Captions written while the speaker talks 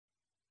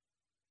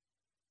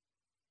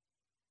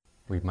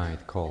we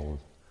might call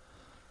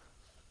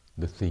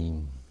the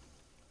theme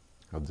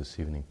of this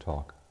evening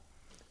talk,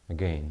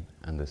 again,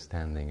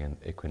 understanding and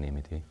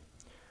equanimity,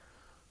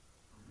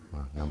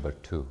 number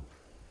 2.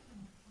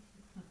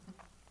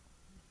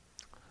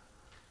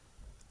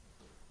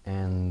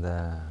 And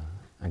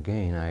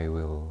again, I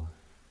will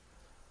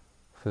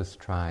first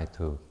try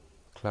to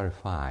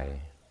clarify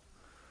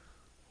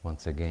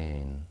once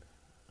again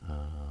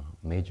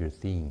major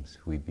themes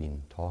we've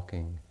been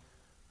talking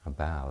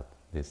about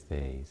these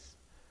days: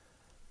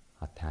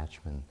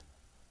 attachment,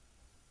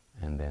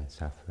 and then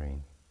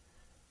suffering,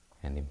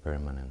 and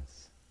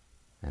impermanence,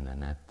 and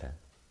anatta.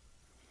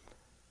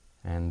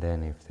 And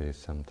then if there is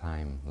some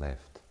time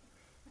left,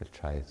 I'll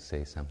try to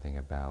say something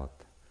about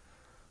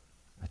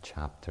a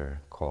chapter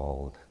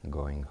called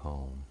Going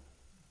Home.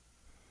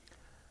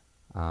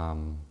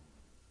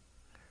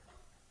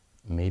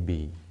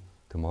 Maybe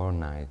tomorrow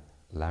night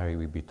Larry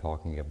will be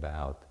talking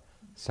about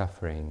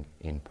suffering,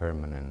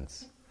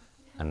 impermanence,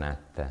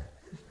 anatta.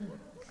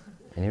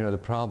 And the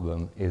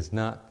problem is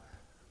not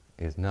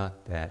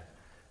that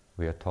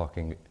we are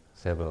talking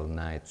several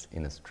nights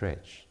in a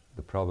stretch.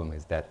 The problem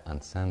is that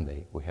on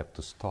Sunday we have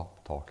to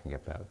stop talking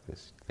about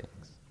these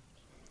things.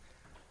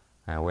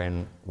 And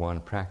when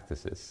one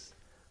practices,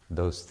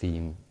 those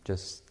themes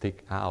just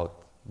stick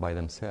out by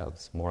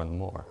themselves more and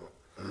more.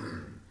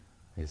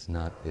 It's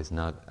not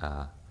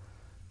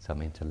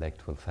some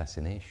intellectual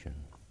fascination.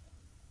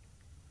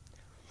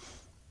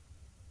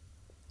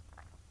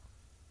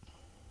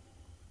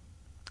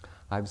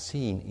 I've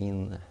seen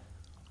in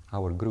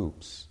our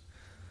groups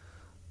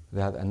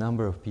that a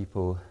number of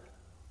people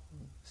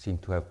seem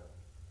to have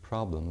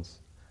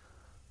problems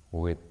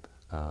with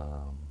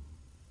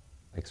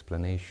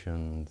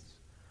explanations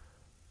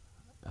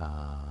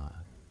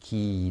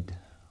keyed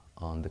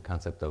on the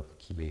concept of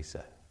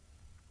kilesa.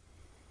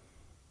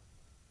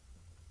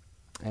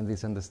 And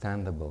it's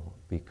understandable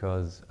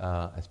because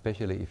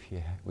especially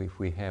if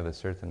we have a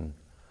certain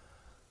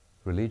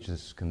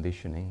religious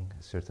conditioning,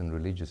 a certain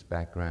religious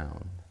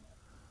background,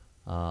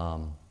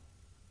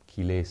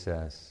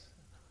 kilesas,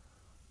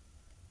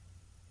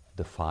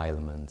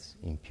 defilements,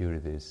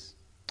 impurities,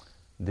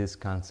 these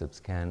concepts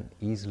can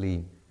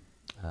easily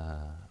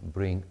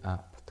bring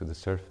up to the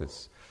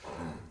surface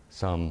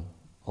some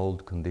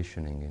old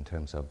conditioning in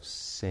terms of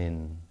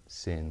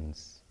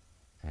sins,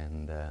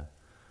 and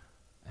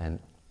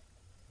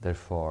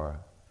therefore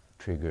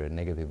trigger a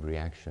negative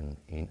reaction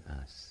in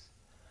us,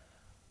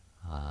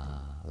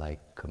 like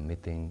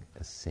committing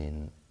a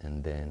sin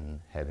and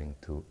then having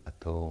to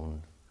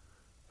atone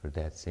for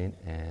that sin,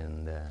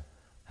 and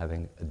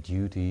having a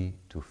duty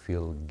to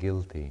feel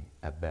guilty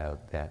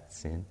about that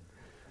sin.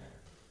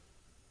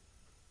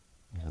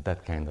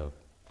 That kind of.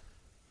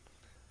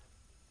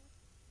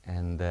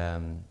 And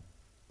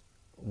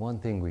one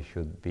thing we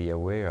should be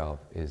aware of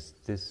is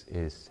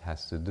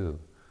has to do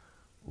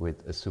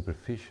with a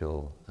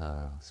superficial,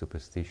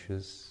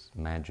 superstitious,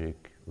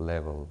 magic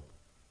level,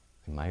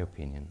 in my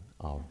opinion,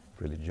 of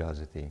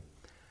religiosity.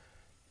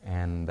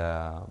 And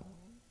the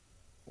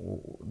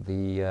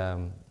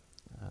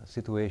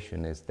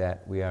situation is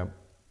that we are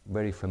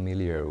very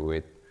familiar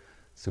with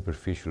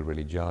superficial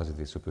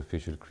religiosity,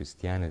 superficial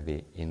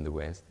Christianity in the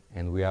West,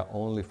 and we are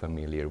only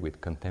familiar with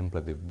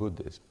contemplative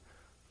Buddhism.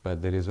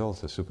 But there is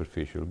also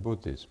superficial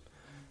Buddhism.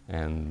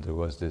 And there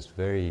was this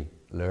very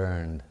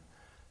learned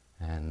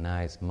and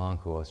nice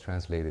monk who was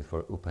translated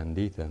for U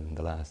Pandita in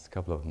the last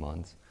couple of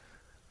months,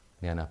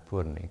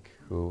 Nyanapurnik,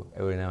 who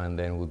every now and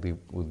then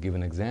would give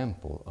an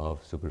example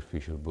of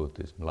superficial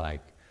Buddhism,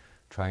 like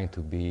trying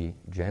to be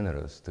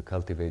generous, to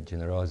cultivate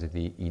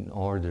generosity in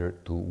order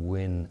to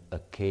win a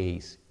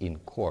case in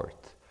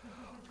court,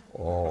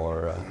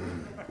 or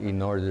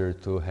in order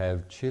to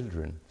have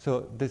children.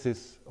 So this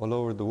is all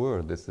over the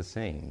world, it's the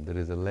same. There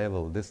is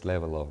this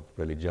level of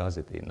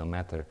religiosity, no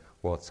matter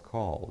what's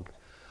called.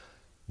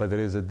 But there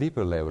is a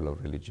deeper level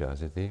of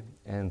religiosity,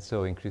 and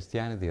so in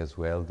Christianity as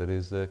well, there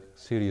is a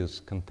serious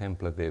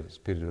contemplative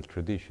spiritual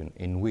tradition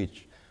in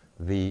which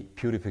the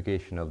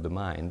purification of the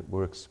mind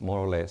works more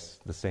or less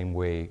the same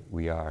way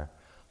we are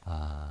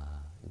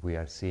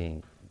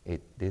seeing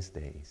it these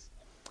days.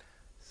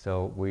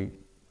 So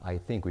I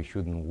think we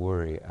shouldn't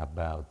worry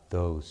about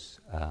those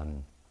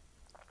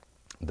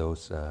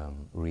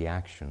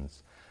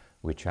reactions,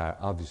 which are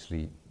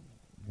obviously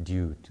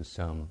due to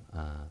some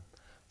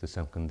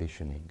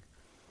conditioning.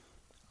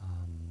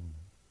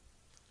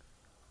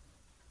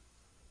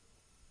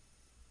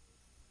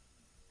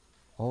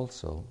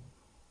 Also,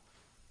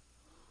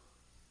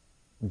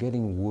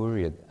 getting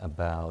worried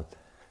about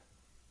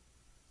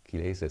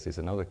kilesas is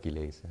another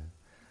kilesa.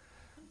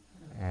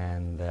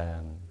 And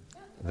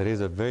there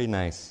is a very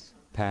nice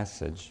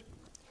passage,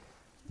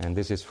 and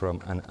this is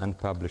from an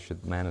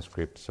unpublished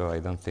manuscript, so I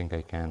don't think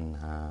I can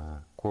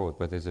quote,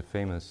 but there's a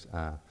famous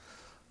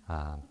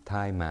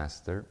Thai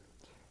master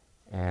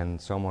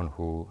and someone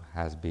who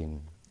has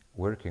been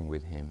working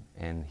with him,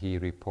 and he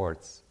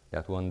reports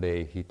that one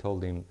day he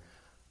told him,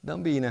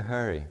 "Don't be in a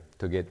hurry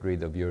to get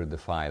rid of your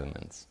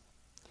defilements."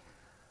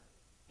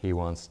 He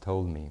once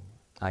told me,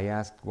 I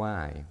asked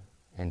why,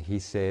 and he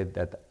said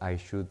that I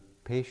should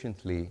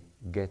patiently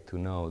get to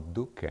know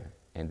dukkha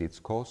and its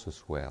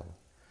causes well.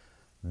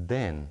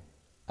 Then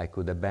I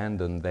could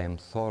abandon them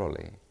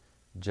thoroughly,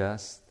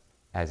 just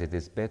as it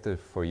is better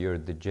for your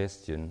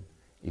digestion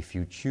if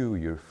you chew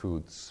your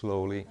food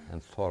slowly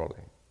and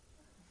thoroughly.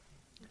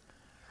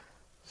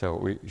 So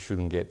we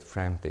shouldn't get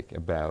frantic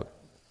about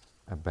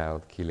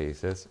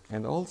kilesas.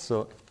 And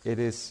also it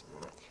is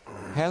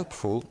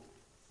helpful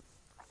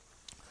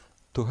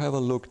to have a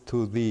look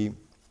to the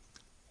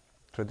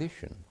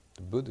tradition,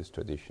 the Buddhist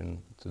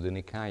tradition, to the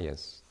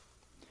Nikayas,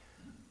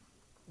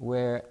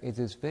 where it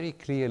is very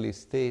clearly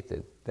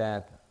stated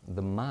that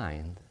the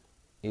mind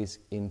is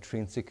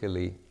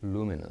intrinsically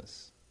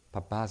luminous,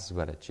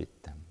 papasvara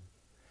chittam,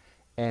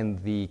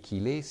 and the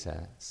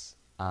kilesas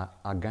are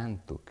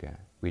agantuka,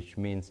 which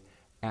means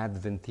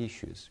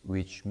adventitious,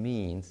 which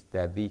means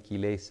that the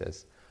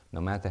kilesas, no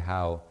matter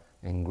how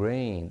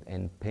ingrained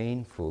and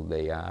painful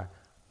they are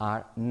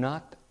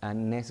not a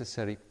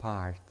necessary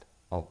part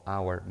of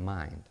our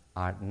mind,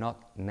 are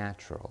not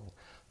natural.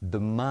 The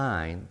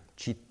mind,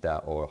 chitta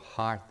or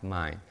heart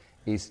mind,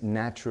 is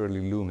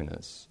naturally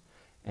luminous,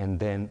 and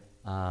then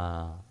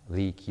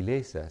the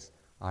kilesas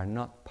are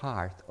not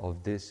part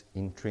of this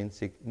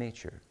intrinsic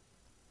nature.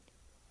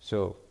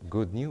 So,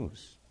 good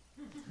news.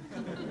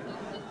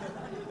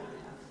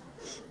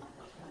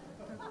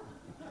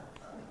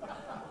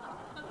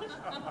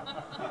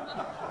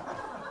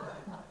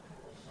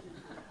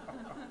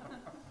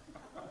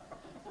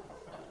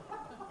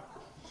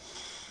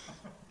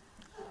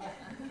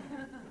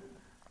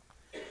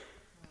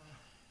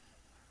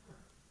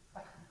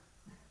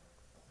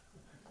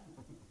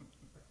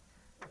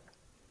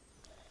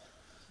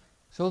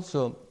 It's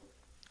also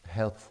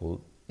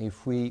helpful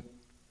if we,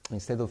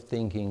 instead of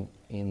thinking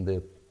in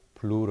the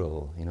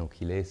plural,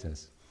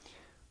 kilesas,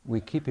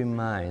 we keep in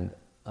mind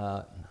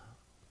a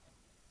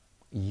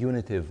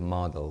unitive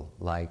model,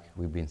 like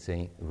we've been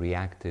saying,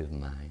 reactive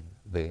mind.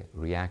 The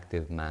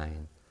reactive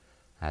mind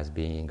as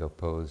being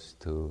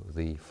opposed to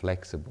the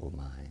flexible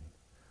mind,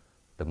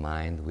 the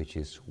mind which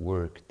is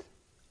worked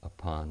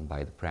upon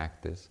by the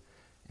practice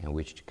and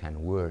which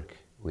can work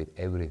with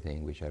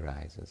everything which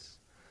arises.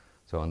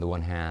 So on the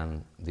one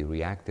hand, the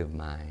reactive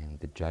mind,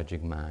 the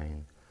judging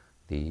mind,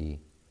 the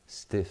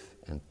stiff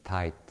and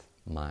tight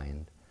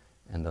mind,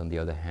 and on the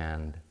other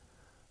hand,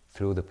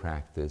 through the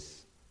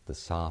practice, the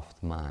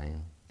soft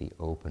mind, the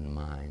open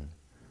mind,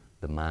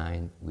 the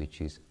mind which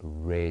is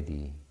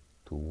ready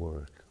to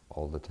work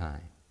all the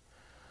time.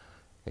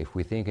 If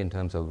we think in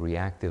terms of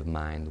reactive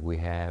mind, we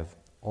have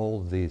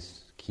all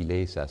these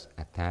kilesas,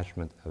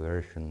 attachment,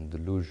 aversion,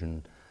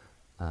 delusion,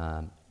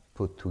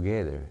 put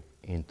together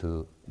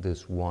into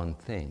this one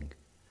thing,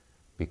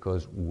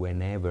 because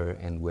whenever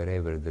and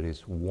wherever there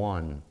is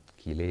one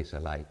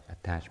kilesa like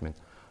attachment,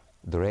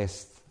 the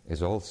rest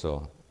is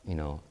also,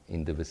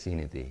 in the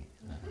vicinity.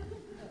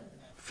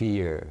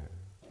 Fear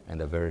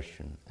and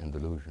aversion and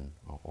delusion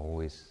are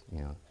always,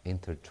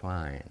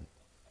 intertwined,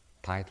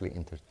 tightly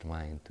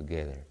intertwined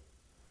together.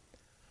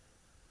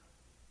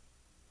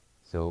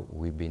 So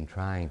we've been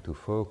trying to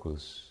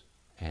focus,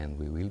 and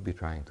we will be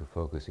trying to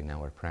focus in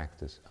our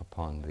practice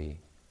upon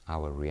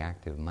our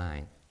reactive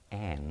mind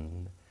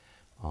and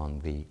on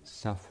the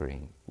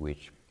suffering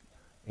which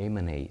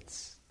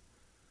emanates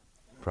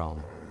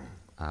from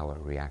our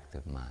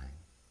reactive mind.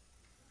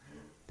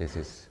 This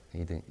is,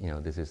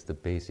 this is the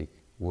basic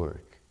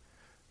work,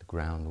 the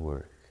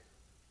groundwork.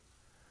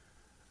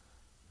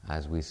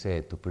 As we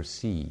said, to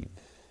perceive,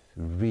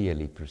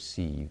 really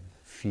perceive,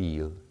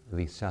 feel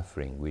the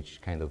suffering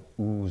which kind of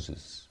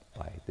oozes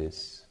by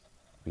this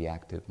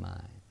reactive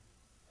mind.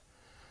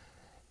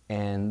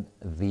 And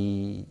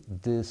the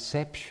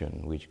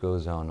deception which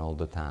goes on all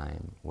the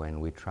time when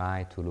we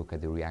try to look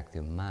at the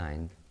reactive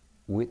mind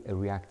with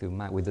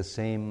the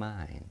same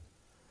mind.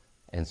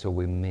 And so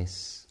we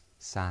miss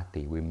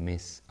sati, we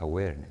miss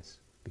awareness,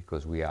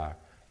 because we are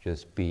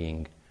just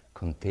being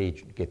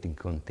getting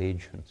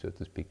contagion, so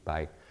to speak,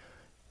 by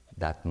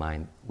that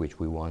mind which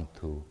we want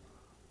to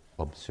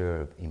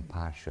observe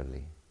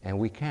impartially. And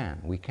we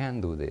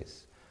can do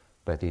this,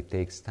 but it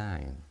takes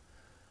time.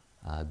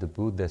 The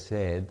Buddha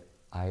said,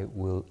 I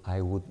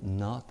would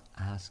not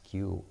ask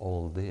you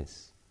all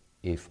this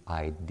if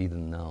I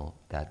didn't know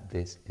that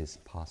this is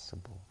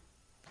possible.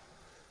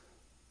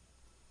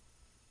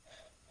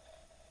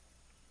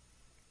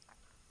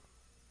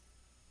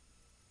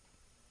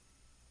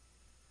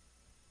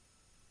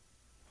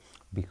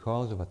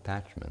 Because of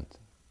attachment,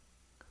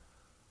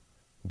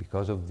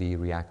 because of the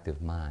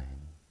reactive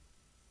mind,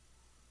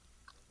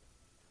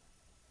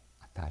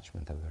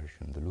 attachment,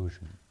 aversion,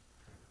 delusion,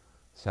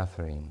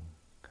 suffering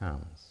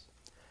comes.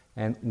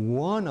 And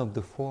one of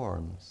the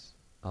forms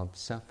of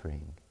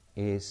suffering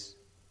is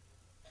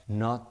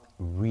not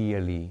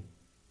really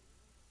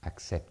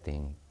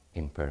accepting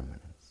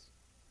impermanence.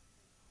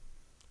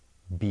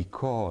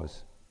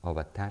 Because of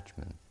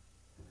attachment,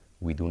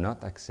 we do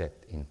not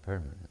accept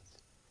impermanence,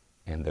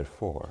 and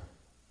therefore,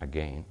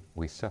 again,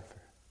 we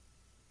suffer.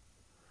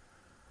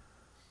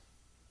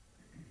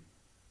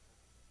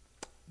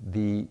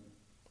 The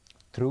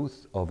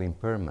truth of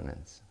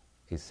impermanence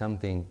is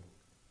something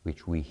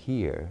which we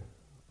hear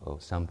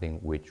or something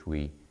which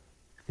we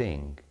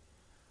think,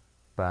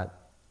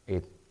 but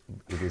it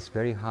is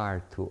very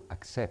hard to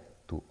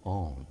accept, to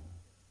own.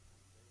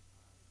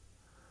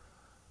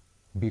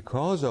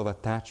 Because of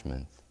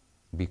attachment,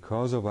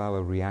 because of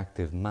our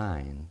reactive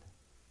mind,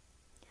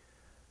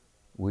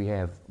 we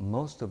have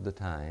most of the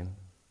time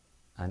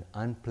an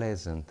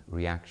unpleasant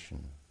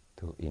reaction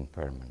to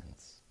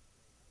impermanence.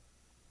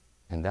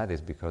 And that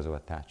is because of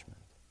attachment.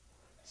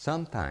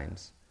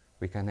 Sometimes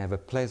we can have a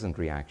pleasant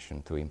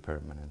reaction to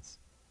impermanence,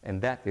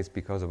 and that is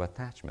because of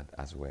attachment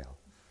as well.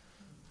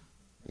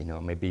 You know,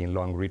 maybe in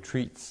long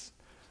retreats,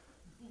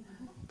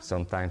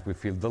 sometimes we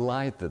feel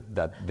delighted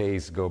that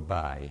days go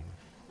by.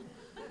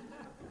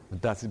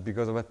 But that's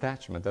because of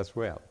attachment as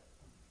well.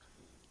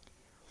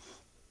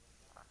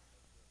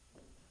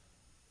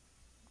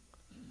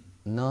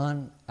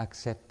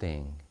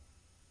 Non-accepting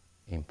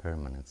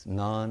impermanence,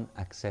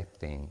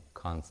 non-accepting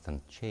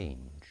constant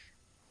change,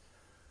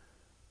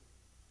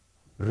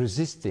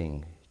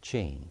 resisting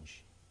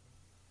change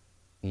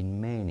in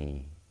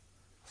many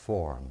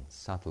forms,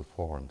 subtle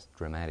forms,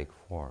 dramatic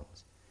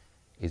forms,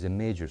 is a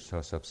major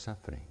source of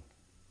suffering.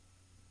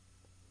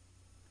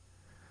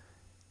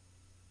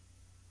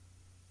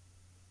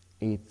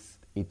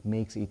 It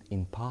makes it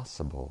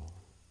impossible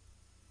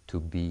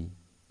to be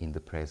in the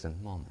present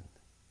moment.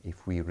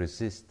 If we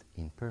resist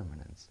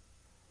impermanence,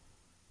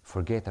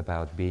 forget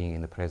about being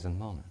in the present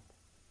moment.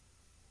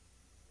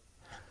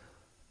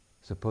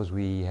 Suppose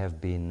we have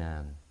been,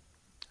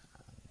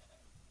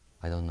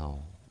 I don't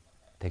know,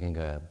 taking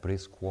a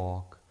brisk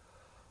walk,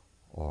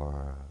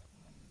 or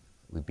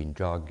we've been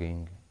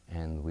jogging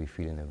and we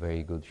feel in a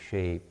very good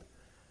shape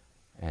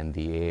and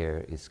the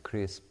air is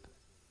crisp,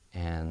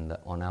 and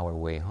on our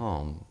way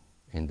home,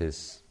 in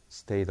this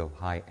state of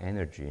high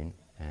energy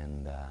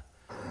and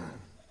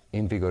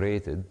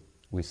invigorated,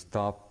 we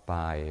stop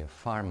by a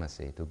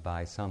pharmacy to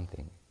buy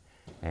something.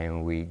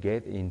 And we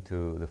get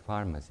into the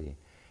pharmacy,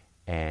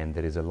 and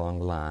there is a long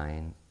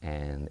line,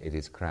 and it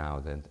is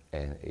crowded,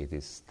 and it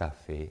is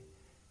stuffy,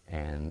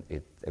 and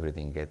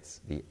everything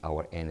gets,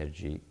 our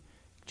energy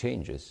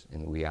changes,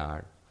 and we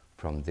are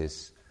from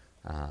this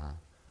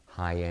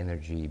high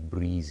energy,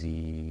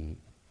 breezy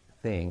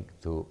thing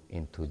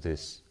into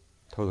this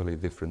totally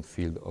different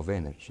field of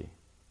energy.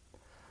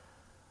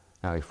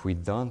 Now, if we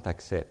don't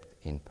accept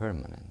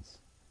impermanence,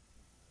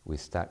 we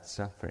start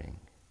suffering,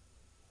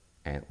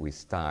 and we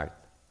start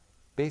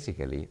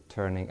basically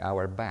turning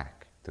our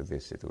back to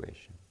this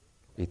situation.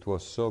 It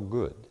was so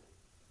good.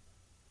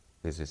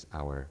 This is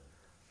our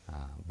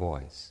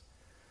voice.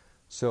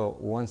 So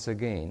once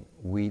again,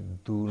 we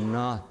do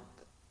not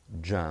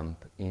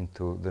jump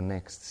into the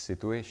next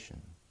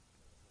situation,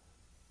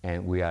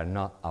 and we are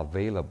not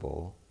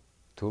available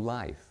to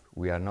life.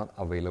 We are not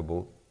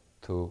available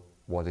to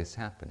what is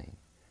happening,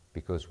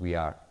 because we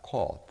are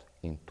caught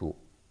into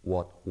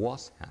what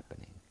was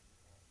happening.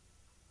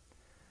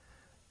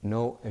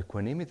 No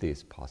equanimity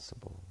is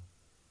possible.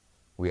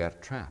 We are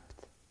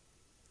trapped.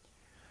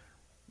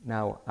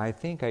 Now, I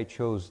think I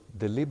chose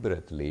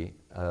deliberately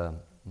a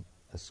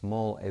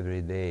small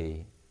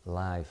everyday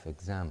life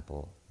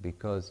example,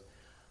 because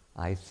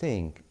I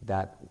think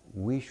that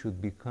we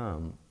should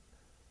become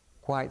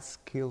quite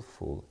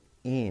skillful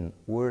in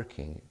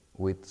working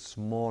with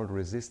small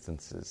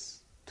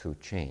resistances to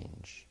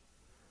change,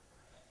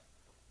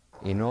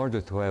 in order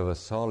to have a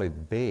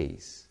solid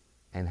base,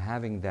 and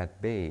having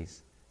that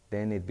base,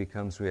 then it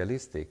becomes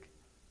realistic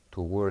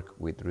to work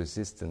with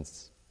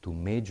resistance to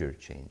major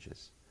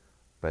changes.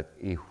 But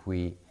if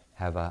we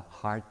have a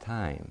hard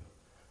time,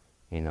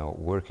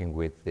 working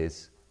with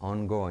these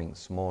ongoing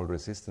small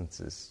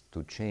resistances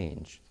to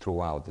change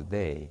throughout the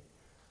day,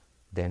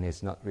 then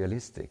it's not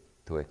realistic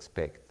to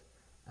expect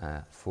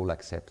full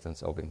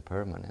acceptance of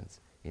impermanence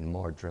in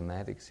more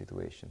dramatic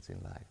situations in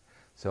life.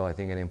 So I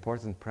think an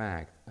important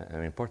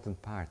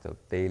part of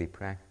daily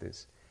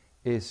practice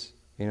is,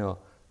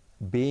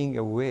 being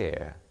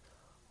aware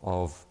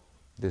of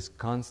this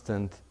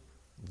constant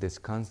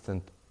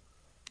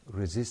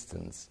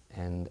resistance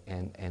and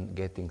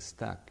getting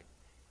stuck,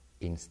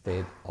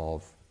 instead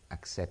of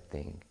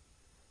accepting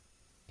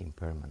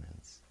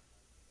impermanence.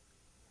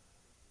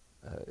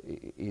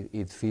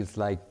 It feels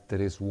like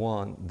there is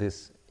on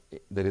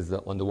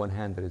the one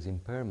hand there is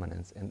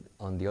impermanence, and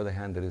on the other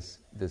hand there is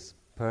this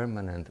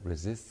permanent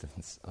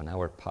resistance on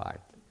our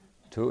part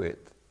to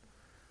it.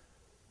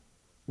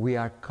 We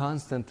are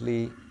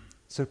constantly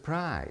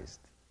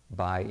surprised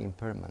by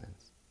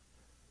impermanence.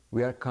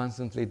 We are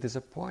constantly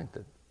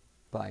disappointed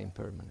by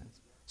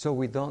impermanence. So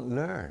we don't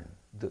learn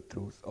the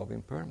truth of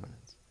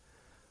impermanence.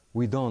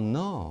 We don't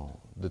know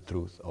the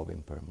truth of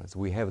impermanence.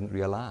 We haven't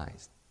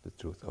realized the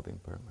truth of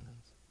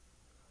impermanence.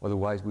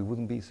 Otherwise, we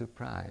wouldn't be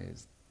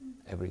surprised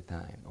every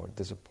time or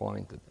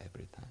disappointed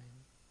every time.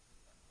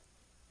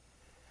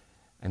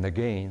 And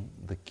again,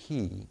 the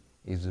key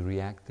is the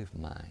reactive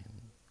mind.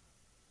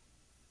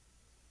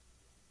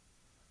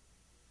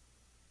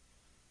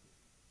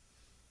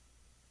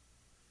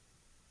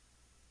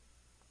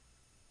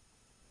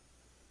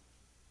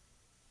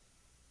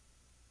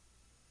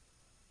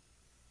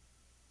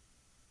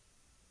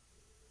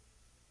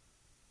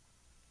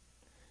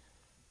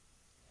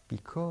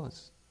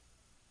 because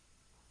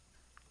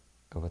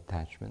of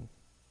attachment,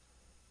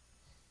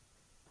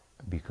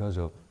 because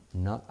of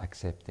not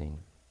accepting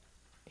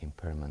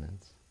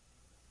impermanence,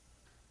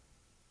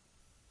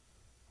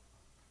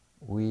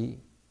 we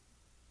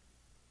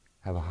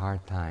have a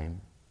hard time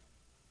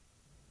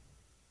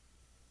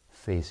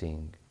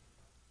facing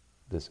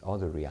this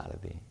other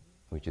reality,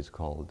 which is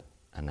called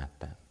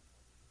anatta.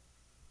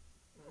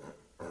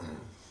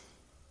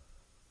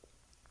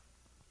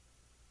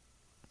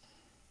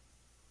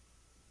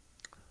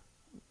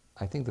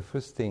 I think the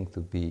first thing to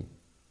be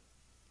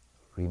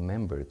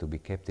remembered, to be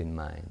kept in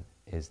mind,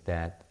 is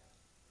that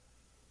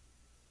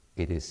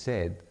it is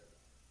said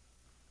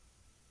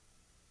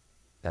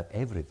that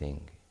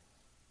everything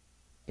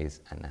is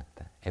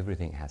anatta.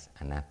 Everything has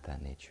anatta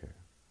nature.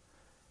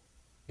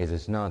 It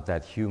is not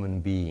that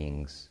human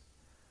beings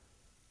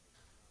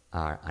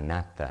are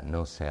anatta,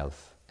 no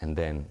self, and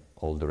then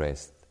all the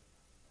rest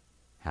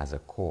has a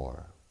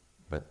core.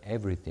 But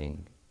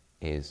everything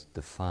is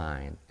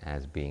defined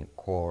as being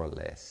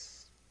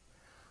coreless,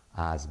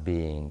 as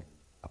being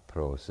a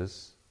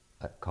process,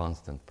 a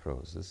constant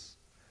process,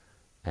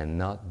 and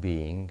not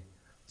being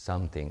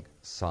something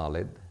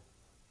solid,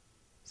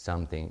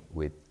 something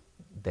with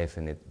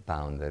definite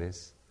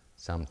boundaries,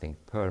 something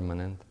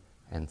permanent,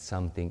 and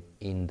something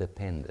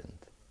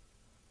independent.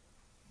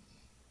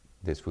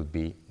 This would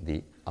be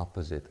the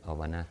opposite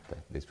of anatta.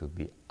 This would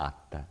be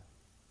atta.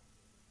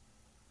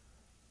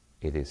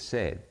 It is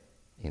said,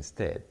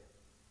 instead,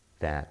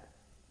 that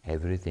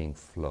everything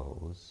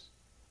flows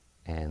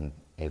and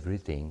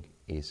everything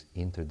is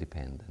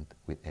interdependent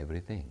with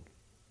everything.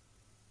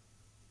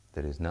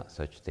 There is not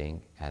such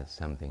thing as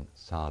something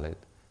solid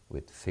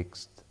with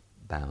fixed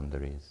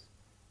boundaries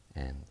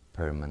and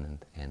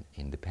permanent and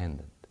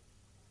independent.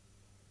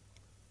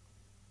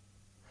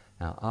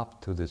 Now,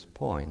 up to this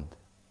point,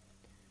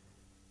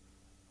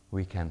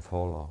 we can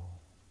follow.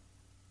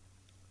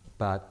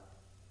 But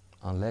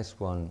unless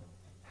one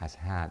has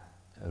had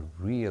a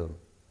real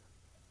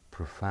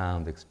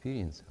profound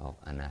experience of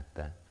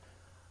anatta,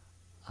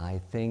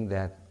 I think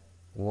that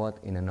what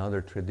in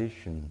another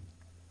tradition,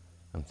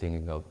 I'm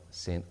thinking of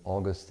St.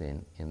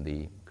 Augustine in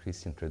the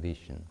Christian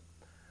tradition,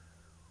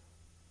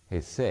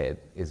 is said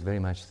is very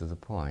much to the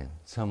point.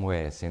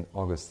 Somewhere St.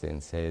 Augustine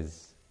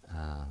says,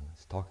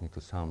 he's talking to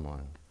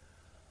someone,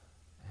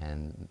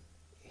 and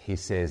he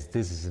says,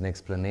 this is an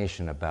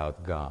explanation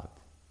about God.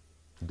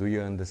 Do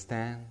you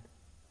understand?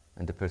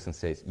 And the person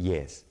says,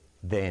 yes.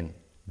 Then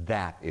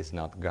that is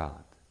not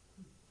God.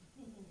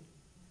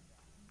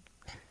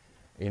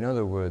 In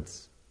other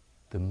words,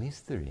 the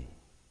mystery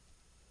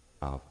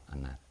of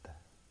anatta.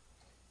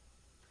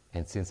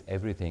 And since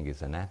everything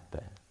is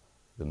anatta,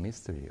 the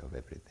mystery of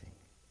everything.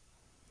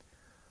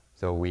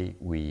 So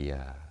we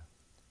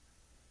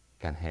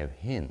can have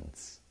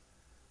hints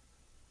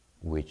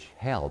which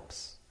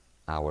helps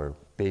our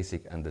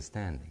basic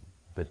understanding.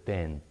 But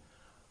then,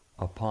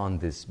 upon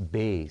this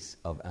base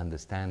of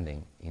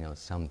understanding,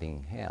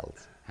 something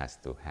else has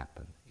to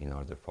happen in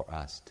order for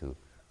us to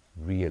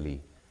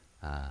really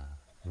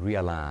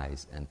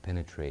realize and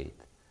penetrate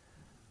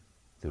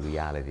the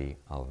reality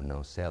of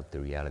no self, the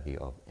reality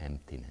of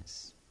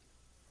emptiness.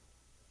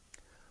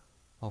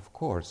 Of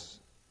course,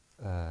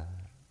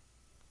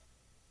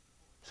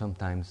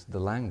 sometimes the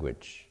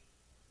language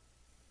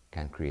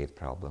can create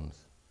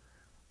problems.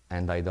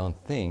 And I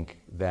don't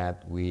think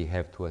that we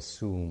have to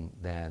assume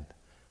that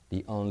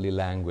the only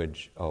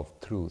language of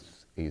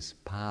truth is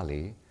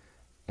Pali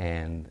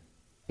and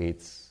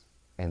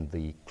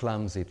the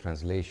clumsy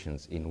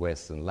translations in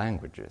Western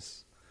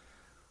languages.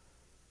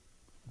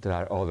 There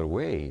are other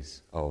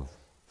ways of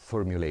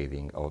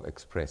formulating, of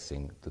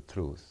expressing the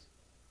truth.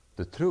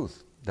 The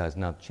truth does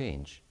not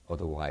change,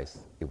 otherwise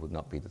it would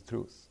not be the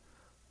truth.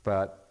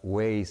 But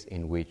ways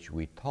in which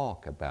we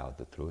talk about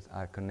the truth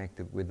are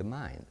connected with the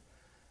mind.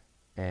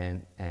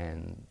 And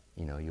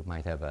you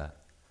might have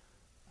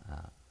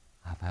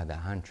had a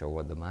hunch of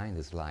what the mind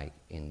is like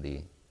in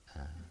the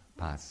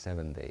past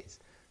 7 days.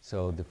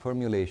 So the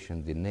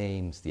formulation, the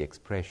names, the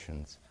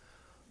expressions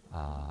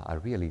are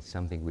really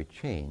something we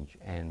change,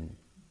 and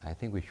I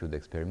think we should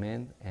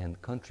experiment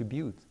and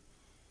contribute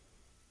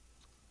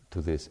to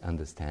this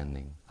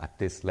understanding at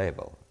this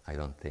level. I'm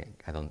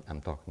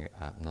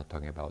not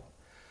talking about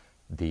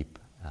deep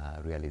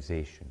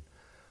realization.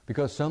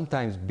 Because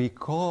sometimes,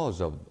 because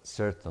of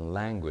certain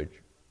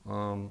language,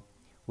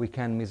 we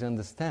can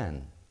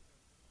misunderstand.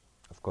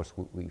 Of course,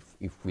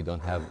 if we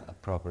don't have a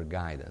proper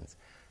guidance.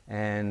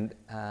 And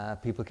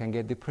people can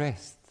get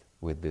depressed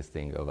with this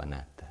thing of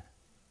anatta.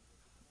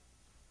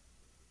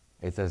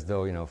 It's as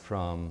though,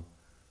 from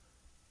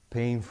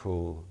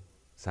painful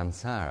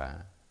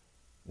samsara,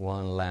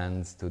 one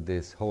lands to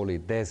this holy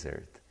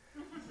desert.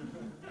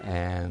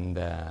 And,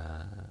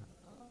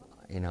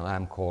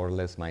 I'm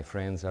coreless, my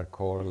friends are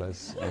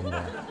coreless, and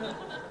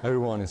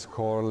everyone is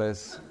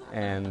coreless,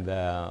 and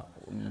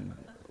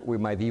we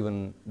might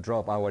even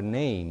drop our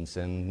names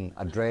and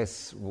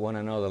address one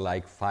another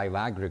like 5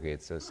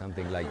 aggregates or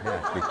something like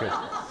that,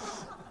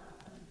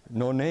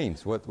 no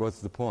names. What's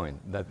the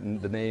point? That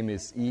the name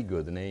is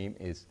ego. The name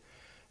is,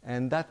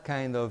 and that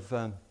kind of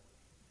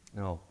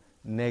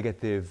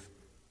negative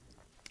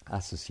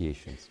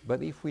associations.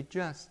 But if we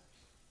just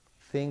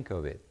think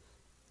of it,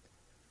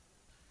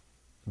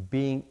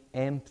 being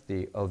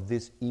empty of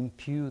this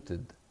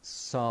imputed,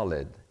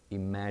 solid,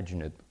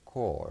 imagined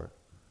core,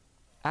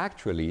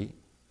 actually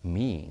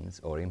means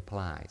or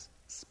implies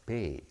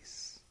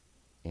space,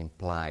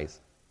 implies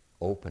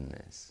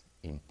openness,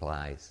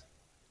 implies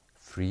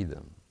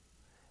freedom,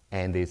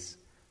 and is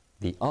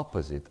the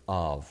opposite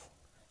of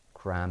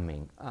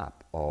cramming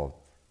up, of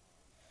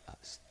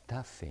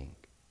stuffing,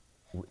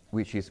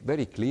 which is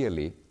very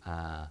clearly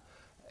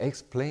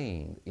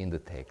explained in the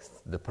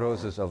text, the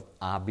process of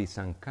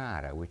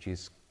abhisankara, which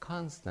is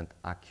constant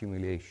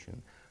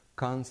accumulation,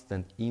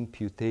 constant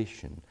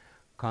imputation,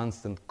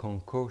 constant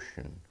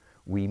concoction.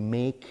 We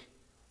make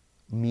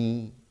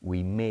me,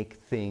 we make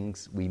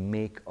things, we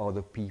make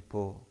other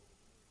people.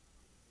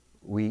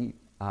 We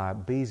are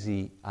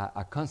busy,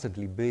 are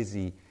constantly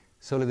busy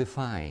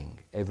solidifying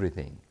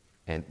everything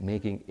and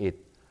making it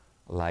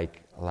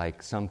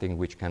like something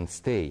which can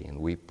stay, and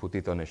we put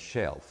it on a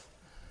shelf,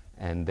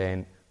 and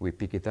then we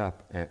pick it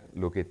up and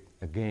look at it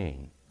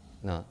again.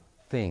 No,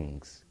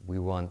 things. We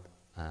want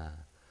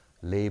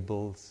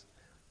labels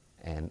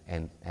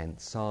and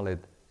solid,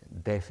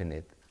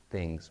 definite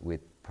things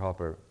with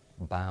proper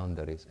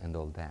boundaries and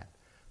all that.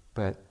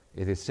 But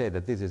it is said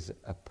that this is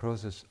a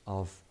process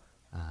of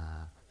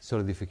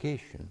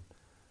solidification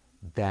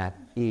that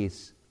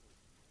is,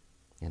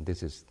 and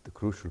this is the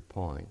crucial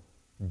point,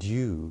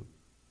 due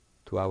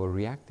to our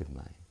reactive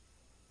mind.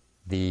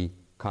 The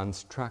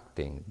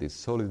constructing, the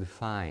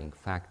solidifying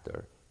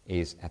factor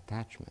is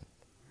attachment.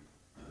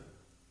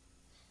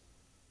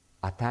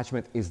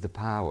 Attachment is the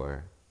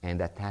power,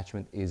 and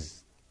attachment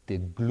is the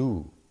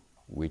glue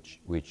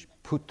which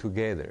put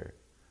together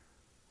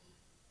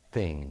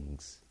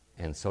things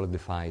and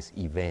solidifies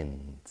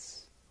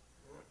events.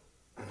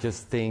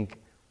 Just think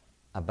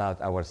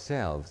about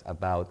ourselves,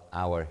 about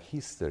our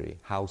history,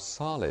 how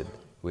solid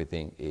we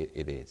think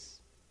it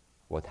is.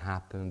 What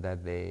happened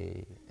that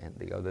day and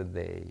the other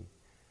day.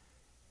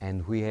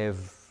 And we have,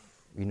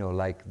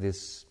 like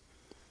this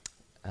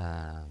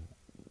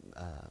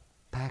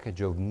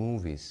package of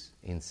movies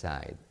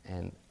inside,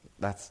 and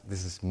this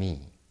is me.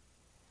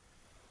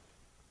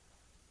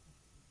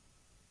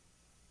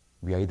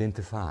 We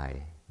identify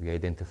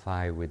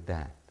with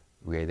that.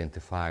 We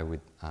identify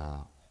with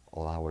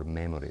all our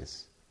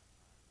memories.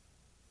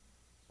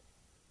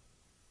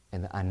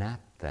 And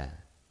anatta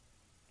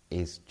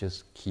is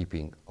just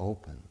keeping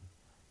open,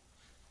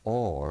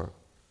 or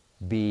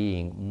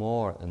being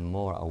more and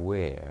more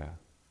aware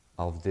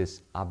of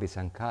this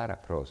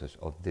abhisankara process,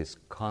 of this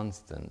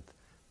constant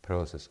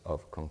process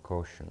of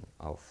concoction,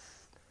 of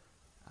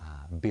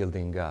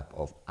building up,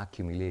 of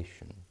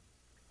accumulation,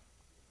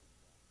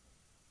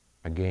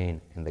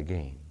 again and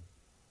again.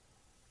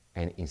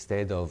 And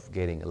instead of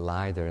getting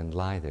lighter and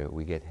lighter,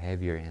 we get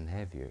heavier and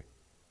heavier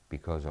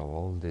because of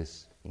all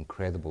this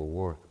incredible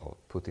work of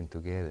putting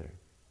together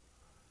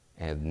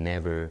and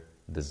never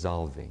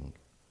dissolving,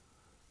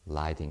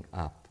 lighting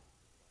up.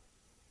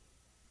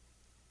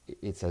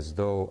 It's as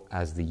though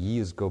as the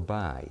years go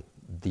by,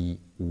 the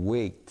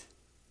weight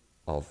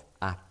of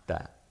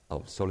atta,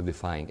 of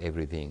solidifying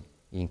everything,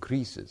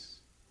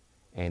 increases.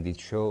 And it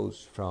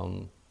shows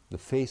from the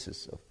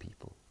faces of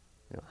people,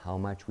 how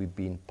much we've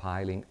been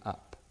piling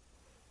up,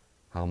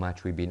 how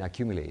much we've been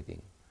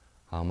accumulating,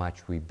 how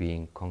much we've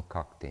been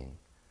concocting.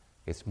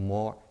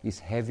 It's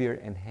heavier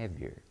and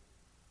heavier.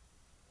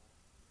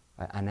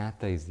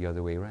 Anatta is the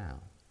other way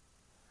around.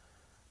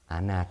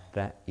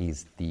 Anatta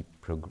is the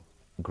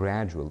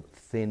gradual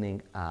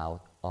thinning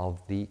out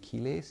of the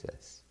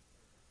kilesas.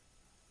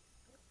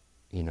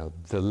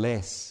 The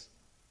less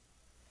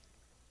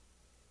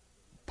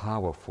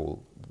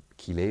powerful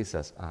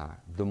kilesas are,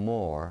 the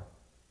more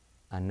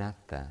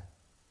anatta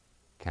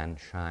can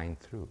shine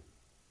through.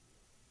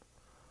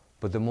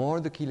 But the more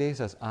the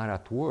kilesas are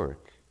at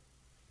work,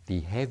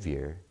 the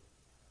heavier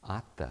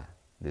atta,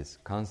 this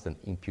constant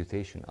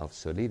imputation of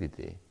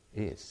solidity,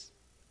 is.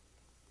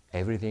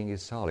 Everything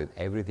is solid,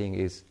 everything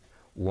is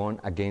one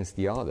against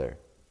the other,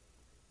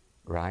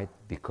 right?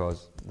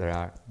 Because there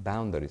are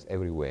boundaries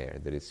everywhere,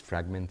 there is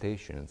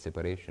fragmentation and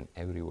separation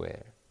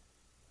everywhere.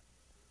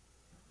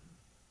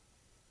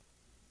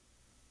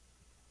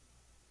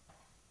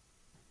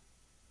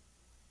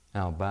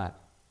 Now, but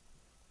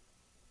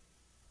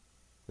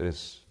there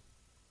is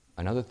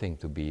another thing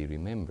to be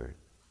remembered,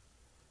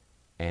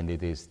 and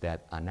it is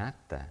that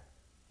anatta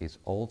is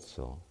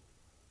also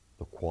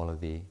the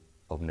quality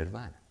of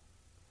nirvana.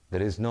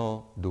 There is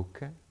no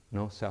dukkha,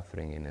 no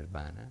suffering in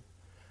nirvana,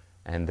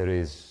 and there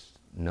is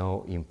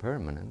no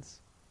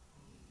impermanence.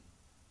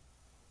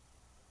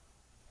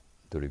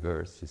 The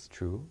reverse is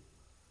true,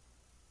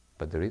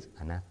 but there is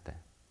anatta.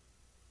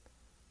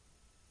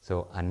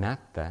 So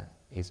anatta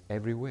is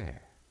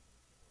everywhere,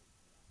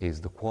 is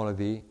the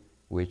quality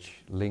which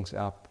links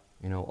up,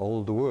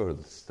 all the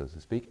worlds, so to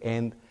speak,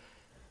 and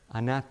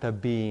anatta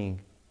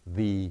being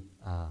the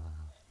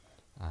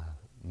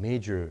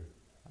major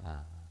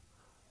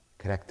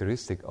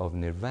characteristic of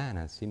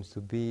nirvana seems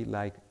to be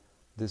like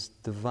this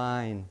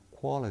divine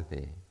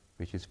quality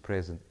which is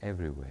present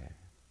everywhere.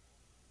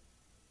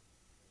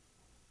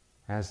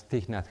 As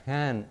Thich Nhat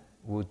Hanh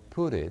would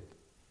put it,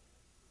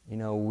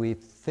 we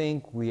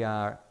think we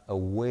are a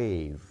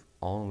wave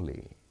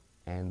only,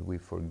 and we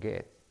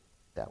forget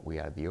that we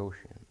are the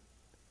ocean.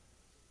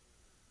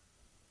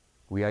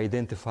 We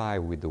identify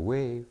with the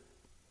wave,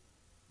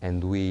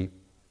 and we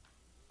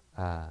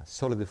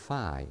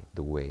solidify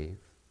the wave,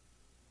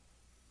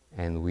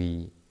 and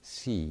we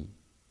see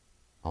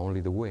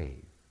only the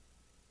wave.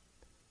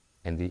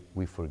 And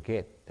we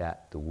forget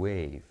that the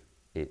wave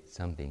is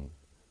something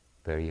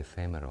very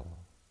ephemeral.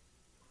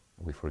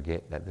 We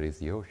forget that there is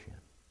the ocean.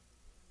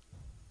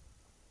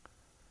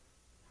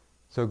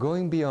 So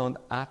going beyond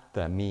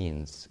atta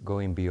means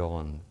going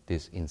beyond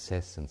this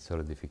incessant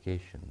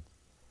solidification.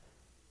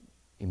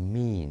 It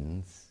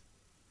means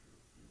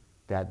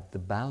that the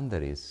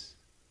boundaries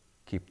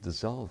keep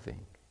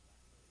dissolving.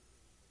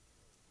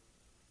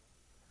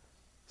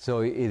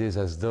 So it is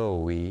as though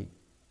we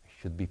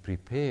should be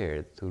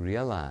prepared to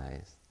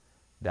realize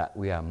that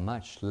we are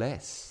much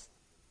less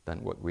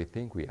than what we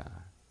think we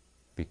are,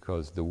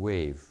 because the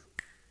wave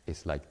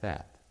is like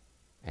that,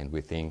 and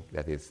we think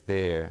that it's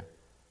there,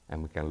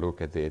 and we can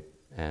look at it,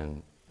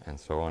 and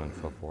so on and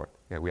so forth.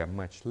 Yeah, we are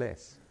much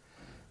less.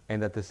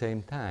 And at the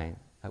same time,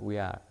 we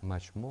are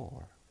much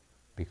more,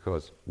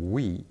 because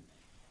we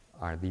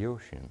are the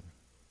ocean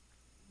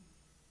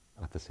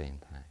at the same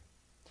time.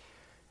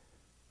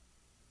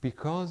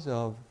 Because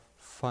of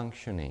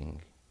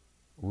functioning,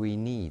 we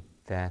need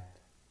that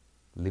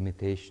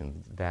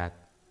limitation, that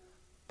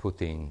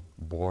putting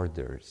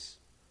borders,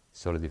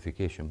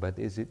 solidification. But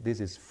this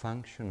is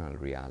functional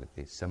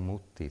reality,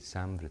 samutti,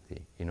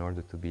 samvriti, in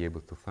order to be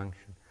able to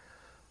function.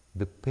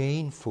 The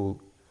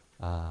painful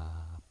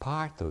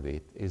part of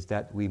it is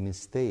that we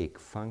mistake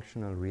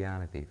functional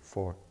reality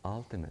for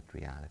ultimate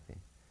reality.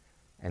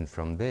 And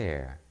from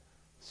there,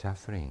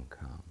 suffering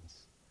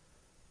comes.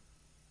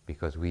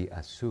 Because we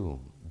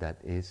assume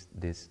that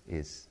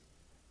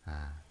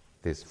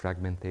this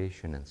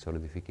fragmentation and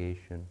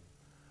solidification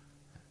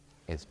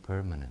is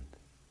permanent.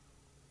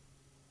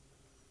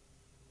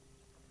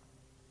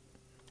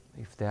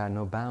 If there are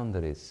no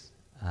boundaries,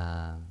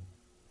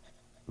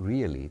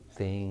 really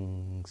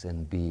things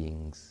and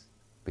beings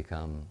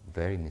become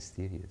very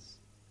mysterious,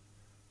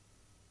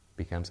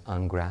 becomes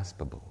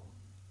ungraspable.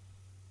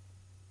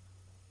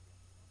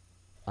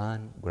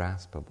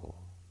 Ungraspable.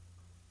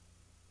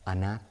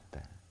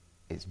 Anatta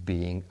is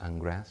being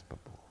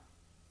ungraspable.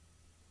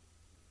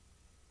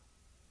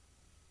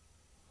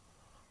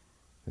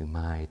 We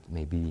might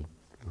maybe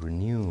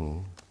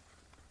renew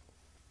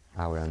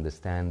our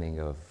understanding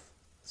of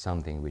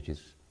something which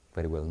is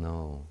very well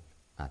known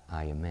at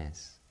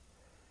IMS.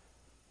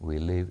 We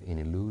live in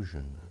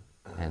illusion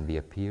and the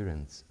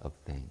appearance of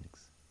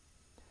things.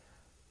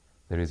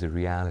 There is a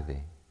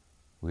reality.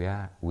 We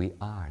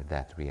are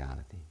that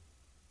reality.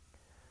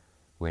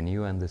 When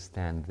you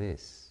understand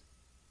this,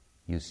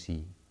 you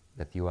see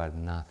that you are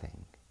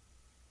nothing,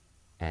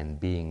 and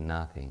being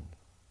nothing,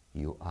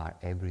 you are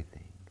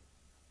everything.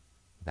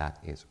 That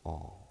is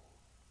all.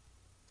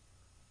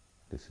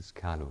 This is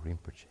Kalu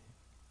Rinpoche.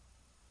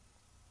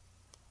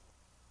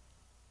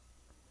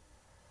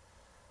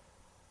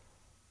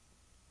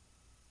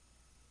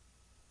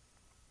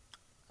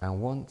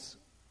 And once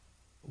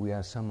we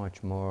are so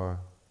much more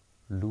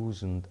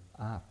loosened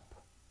up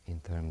in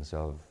terms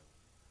of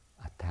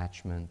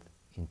attachment,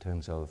 in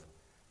terms of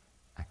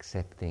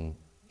accepting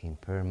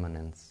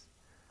impermanence,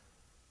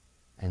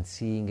 and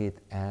seeing it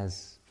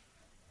as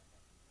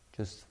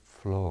just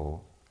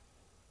flow,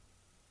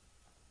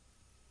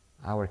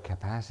 our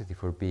capacity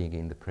for being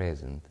in the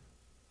present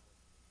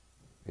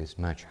is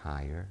much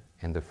higher,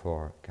 and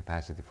therefore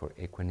capacity for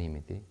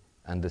equanimity,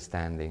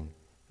 understanding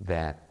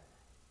that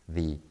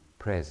the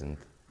present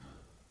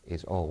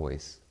is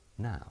always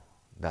now,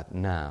 that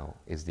now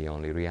is the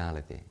only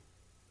reality,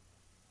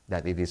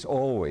 that it is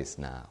always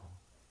now.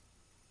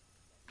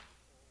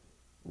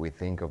 We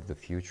think of the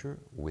future,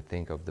 we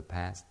think of the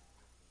past,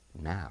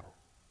 now.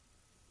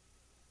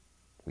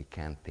 We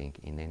can't think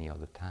in any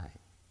other time.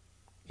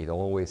 It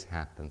always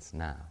happens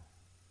now.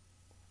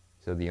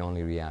 So the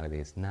only reality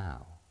is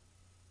now.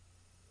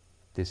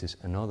 This is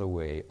another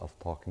way of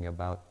talking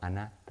about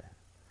anatta.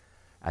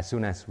 As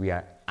soon as we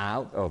are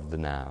out of the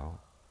now,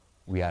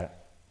 we are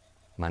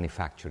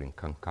manufacturing,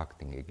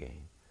 concocting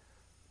again.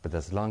 But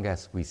as long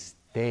as we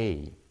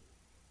stay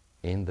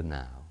in the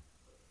now,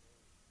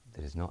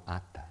 there is no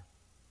atta.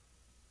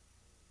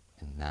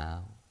 And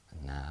now,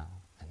 and now,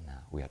 and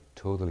now. We are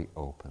totally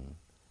open.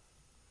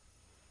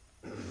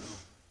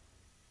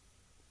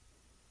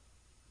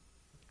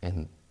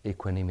 And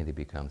equanimity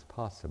becomes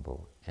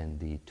possible, and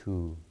the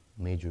two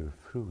major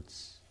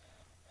fruits,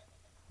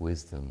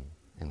 wisdom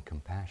and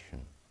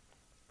compassion,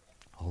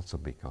 also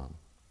become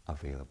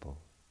available.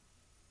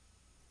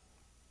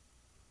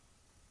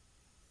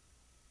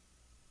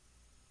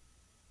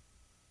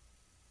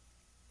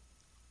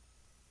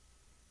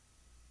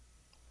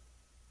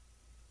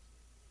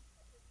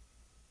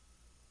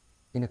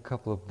 in a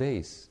couple of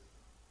days,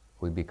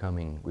 we'll be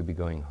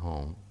going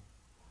home.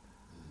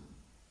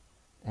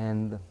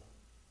 And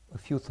a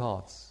few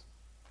thoughts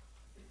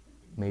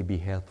may be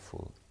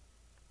helpful,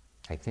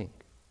 I think,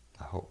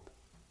 I hope.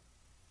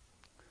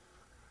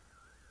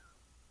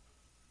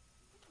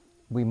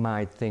 We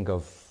might think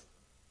of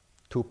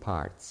two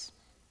parts.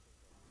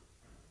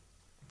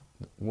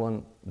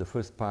 The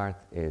first part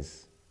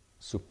is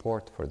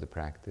support for the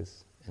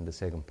practice, and the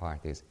second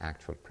part is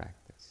actual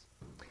practice.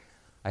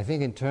 I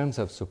think in terms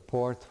of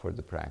support for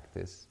the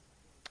practice,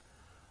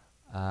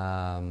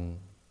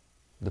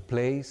 the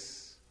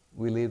place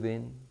we live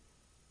in,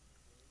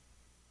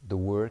 the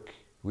work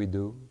we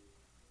do,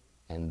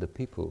 and the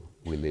people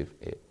we live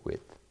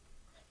with,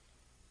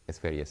 is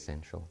very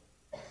essential.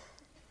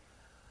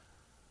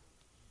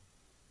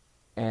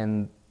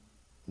 And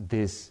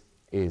this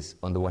is,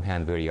 on the one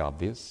hand, very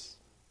obvious,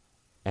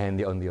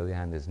 and on the other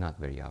hand, is not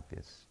very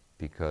obvious,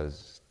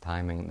 because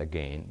time and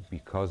again,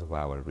 because of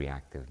our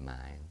reactive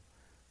mind,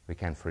 we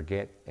can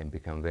forget and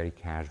become very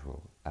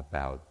casual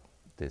about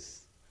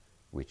this,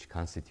 which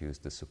constitutes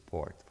the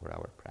support for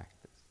our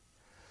practice.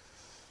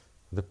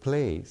 The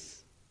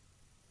place,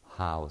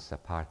 house,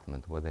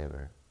 apartment,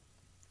 whatever,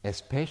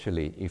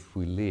 especially if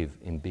we live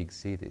in big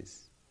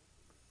cities,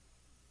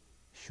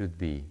 should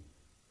be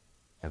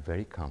a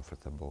very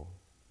comfortable,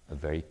 a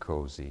very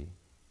cozy,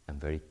 and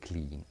very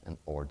clean and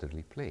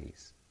orderly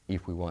place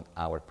if we want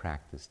our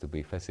practice to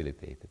be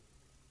facilitated.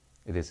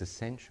 It is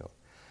essential.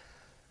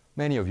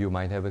 Many of you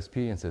might have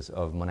experiences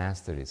of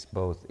monasteries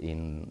both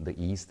in the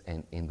East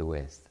and in the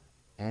West.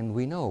 And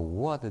we know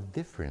what a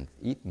difference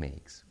it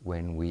makes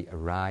when we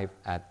arrive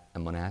at a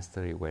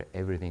monastery where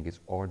everything is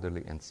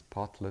orderly and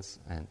spotless,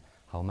 and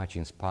how much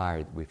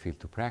inspired we feel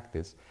to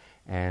practice,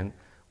 and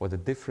what a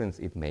difference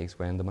it makes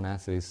when the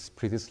monastery is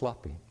pretty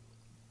sloppy.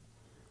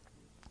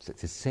 So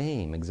it's the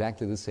same,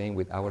 exactly the same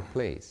with our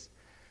place.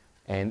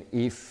 And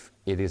if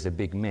it is a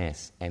big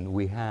mess and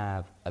we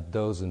have a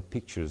dozen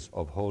pictures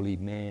of holy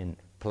men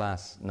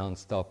plus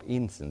non-stop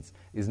incense,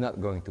 it's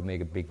not going to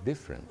make a big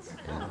difference.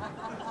 You know?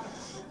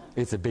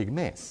 It's a big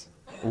mess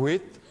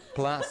with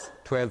plus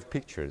 12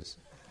 pictures.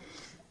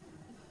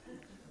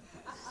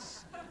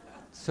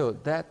 So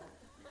that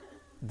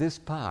this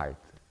part,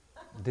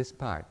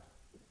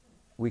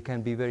 we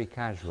can be very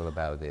casual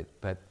about it,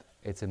 but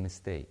it's a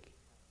mistake.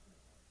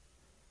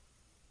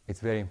 It's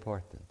very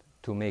important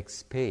to make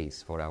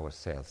space for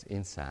ourselves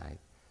inside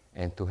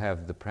and to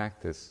have the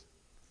practice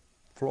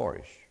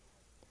flourish.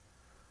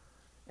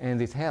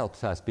 And it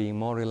helps us being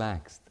more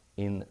relaxed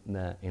in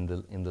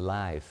the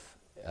life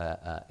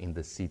in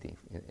the city,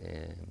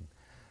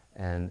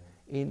 and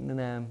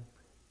in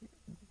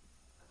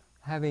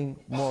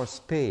having more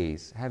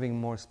space. Having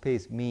more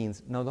space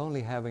means not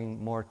only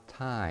having more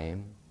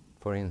time,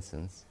 for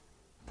instance,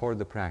 for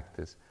the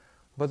practice,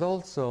 but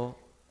also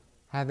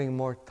having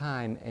more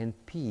time and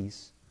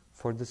peace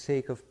for the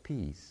sake of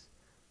peace.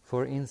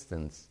 For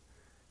instance,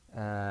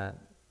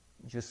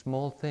 just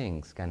small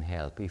things can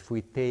help. If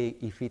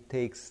it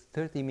takes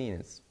 30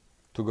 minutes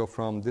to go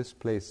from this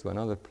place to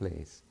another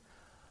place,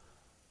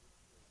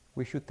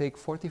 we should take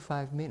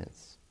 45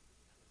 minutes.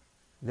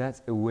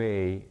 That's a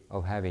way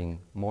of having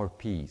more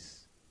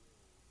peace.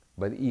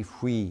 But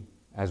if we,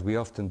 as we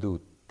often do,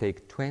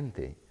 take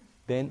 20,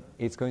 then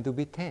it's going to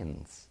be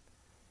tens.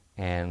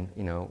 And,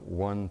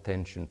 one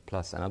tension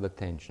plus another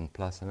tension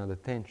plus another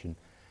tension.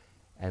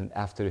 And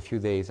after a few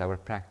days, our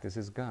practice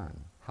is gone.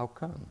 How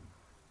come?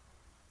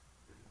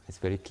 It's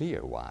very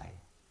clear why.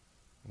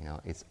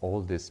 It's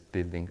all this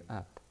building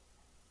up.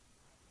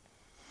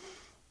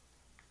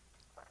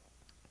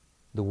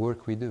 The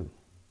work we do.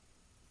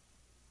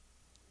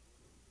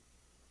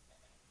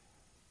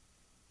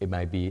 It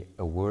might be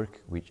a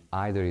work which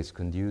either is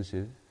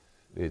conducive,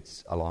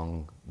 it's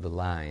along the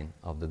line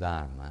of the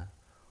Dharma,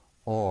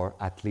 or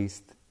at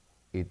least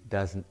it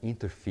doesn't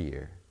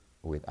interfere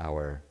with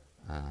our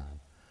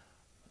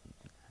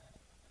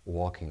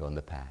walking on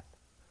the path.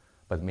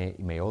 But it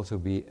may also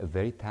be a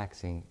very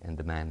taxing and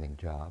demanding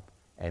job,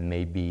 and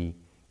maybe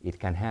it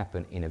can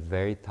happen in a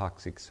very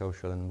toxic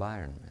social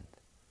environment.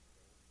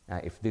 Now,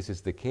 if this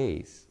is the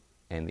case,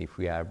 and if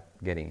we are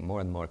getting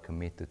more and more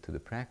committed to the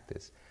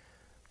practice,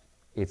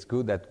 it's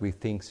good that we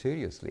think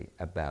seriously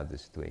about the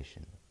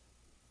situation.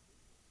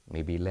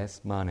 Maybe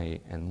less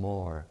money and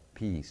more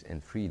peace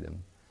and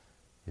freedom,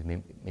 it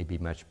may be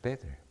much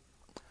better.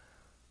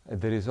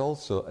 There is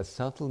also a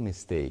subtle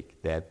mistake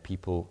that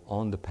people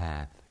on the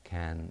path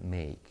can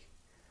make.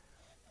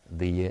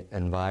 The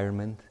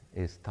environment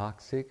is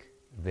toxic.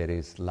 There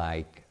is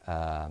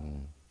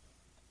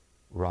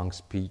wrong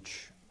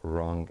speech,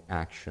 wrong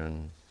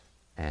action,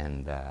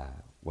 and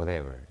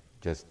whatever,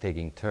 just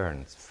taking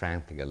turns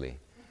frantically.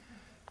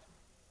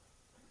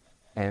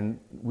 And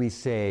we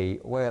say,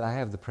 well, I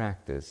have the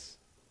practice,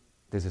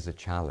 this is a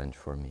challenge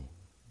for me.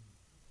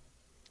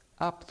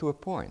 Up to a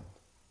point,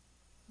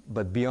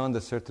 but beyond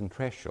a certain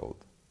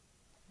threshold,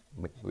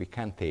 we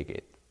can't take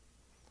it.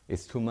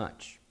 It's too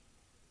much.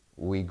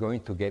 We're going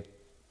to get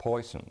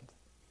poisoned.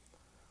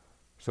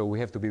 So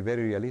we have to be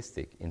very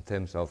realistic in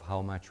terms of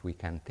how much we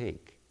can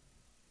take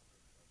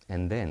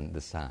and then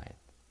decide.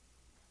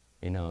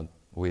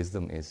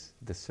 Wisdom is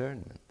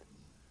discernment.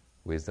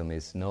 Wisdom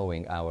is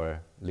knowing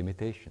our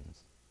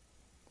limitations.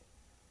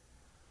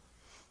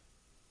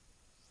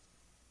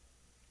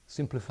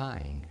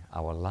 Simplifying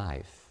our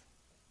life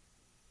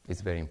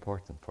is very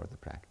important for the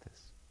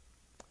practice.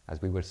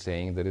 As we were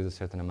saying, there is a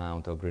certain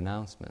amount of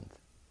renouncement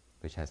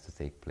which has to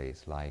take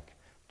place, like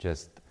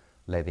just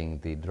letting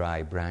the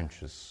dry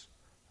branches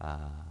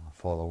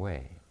fall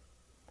away.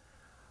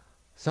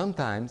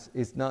 Sometimes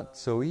it's not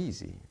so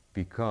easy,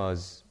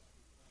 because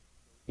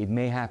it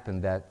may happen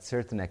that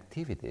certain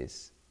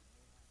activities,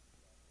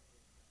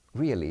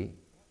 really,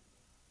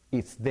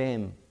 it's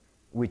them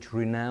which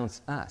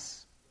renounce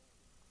us.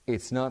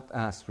 It's not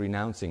us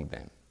renouncing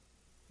them.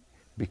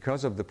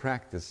 Because of the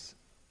practice,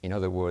 in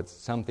other words,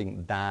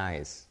 something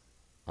dies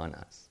on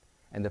us.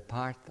 And a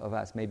part of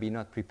us may be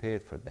not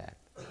prepared for that.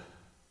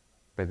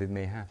 But it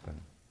may happen.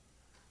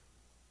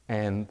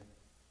 And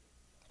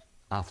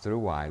after a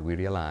while, we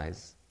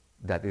realize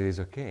that it is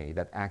okay,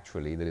 that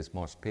actually there is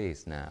more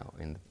space now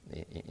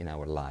in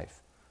our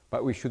life.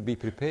 But we should be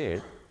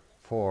prepared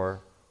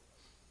for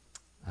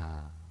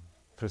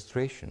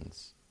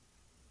frustrations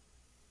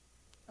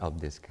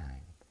of this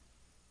kind.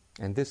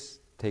 And this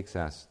takes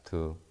us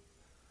to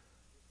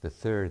the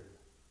third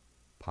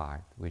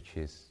part, which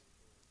is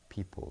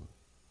people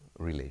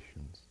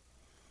relations.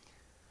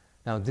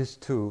 Now this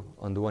too,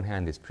 on the one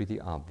hand, is pretty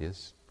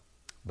obvious,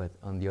 but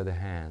on the other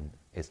hand,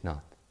 it's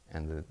not.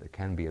 And there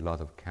can be a lot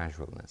of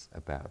casualness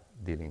about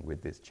dealing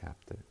with this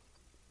chapter.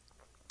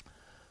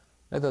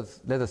 Let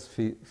us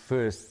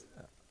first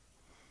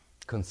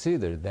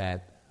consider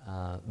that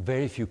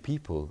very few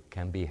people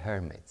can be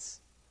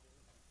hermits.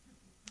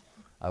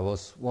 I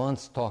was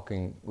once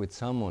talking with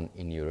someone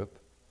in Europe,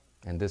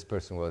 and this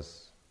person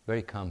was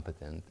very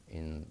competent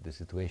in the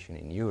situation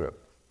in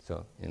Europe,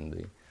 so in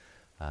the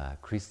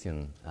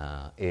Christian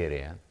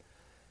area.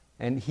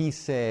 And he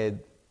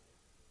said,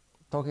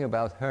 talking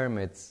about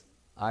hermits,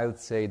 I would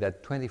say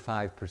that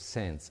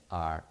 25%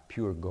 are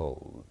pure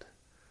gold.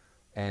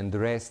 And the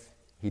rest,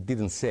 he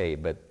didn't say,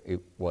 but it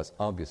was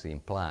obviously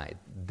implied,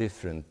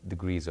 different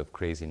degrees of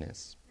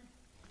craziness.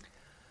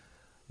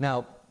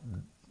 Now,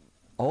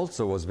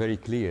 also was very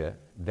clear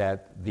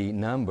that the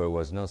number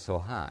was not so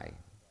high.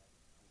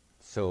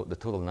 So the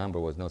total number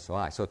was not so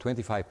high. So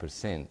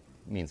 25%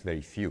 means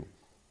very few.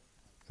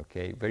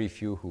 Okay, very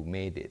few who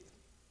made it.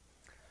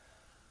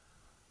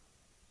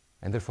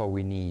 And therefore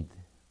we need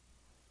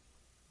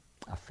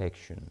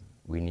affection,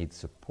 we need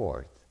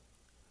support,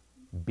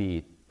 be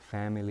it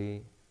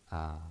family,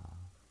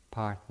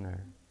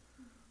 partner,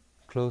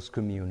 close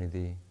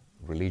community,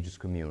 religious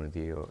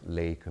community, or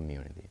lay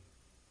community.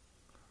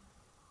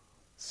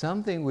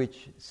 Something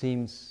which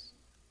seems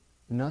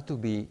not to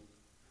be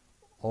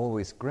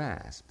always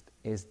grasped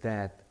is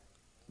that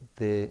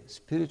the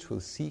spiritual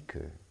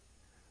seeker,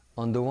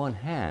 on the one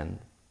hand,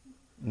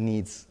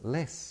 needs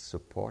less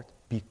support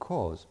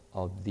because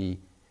of the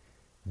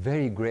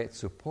very great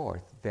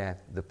support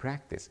that the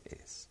practice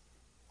is.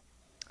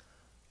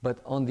 But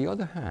on the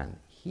other hand,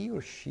 he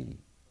or she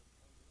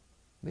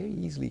very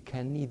easily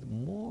can need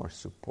more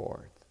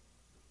support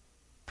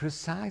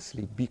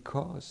precisely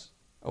because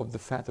of the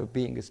fact of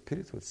being a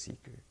spiritual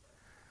seeker.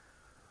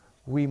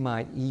 We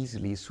might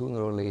easily,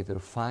 sooner or later,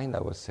 find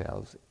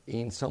ourselves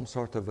in some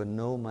sort of a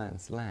no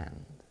man's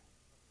land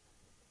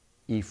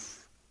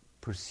if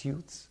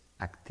pursuits,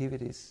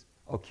 activities,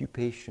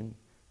 occupation,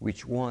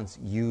 which once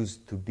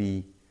used to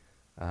be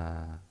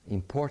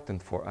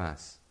important for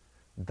us,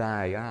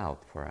 die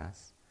out for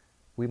us,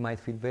 we might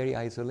feel very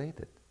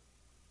isolated.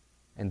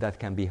 And that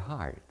can be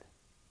hard.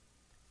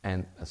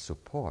 And a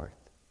support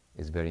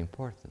is very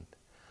important.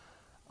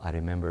 I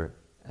remember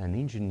an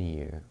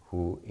engineer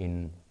who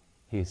in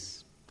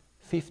his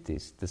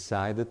 50s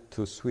decided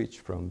to switch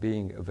from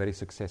being a very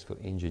successful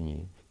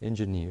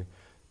engineer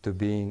to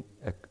being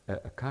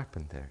a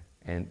carpenter.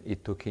 And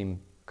it took him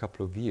a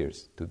couple of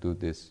years to do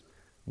this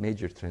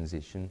major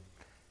transition.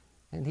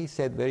 And he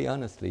said very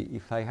honestly,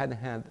 if I hadn't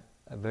had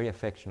a very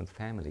affectionate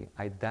family,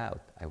 I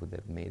doubt I would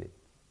have made it,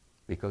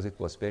 because it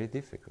was very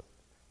difficult.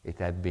 It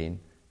had been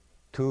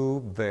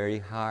 2 very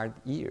hard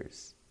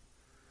years.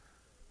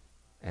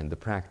 And the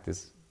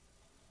practice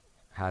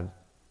had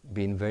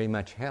been very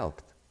much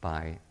helped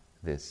by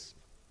this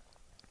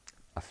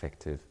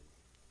affective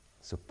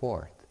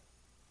support.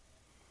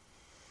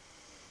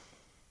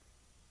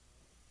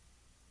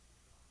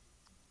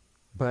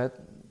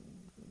 But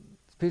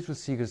spiritual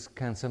seekers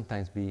can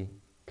sometimes be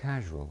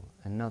casual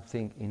and not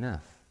think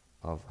enough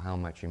of how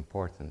much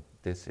important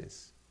this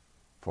is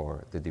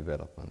for the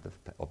development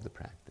of the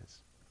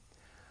practice.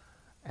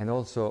 And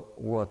also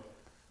what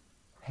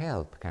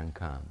help can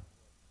come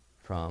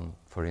from,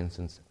 for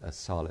instance, a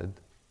solid,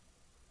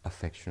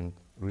 affectionate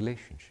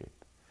relationship.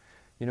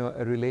 You know,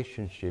 a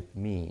relationship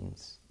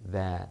means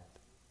that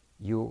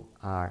you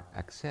are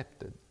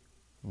accepted,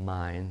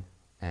 mind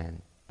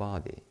and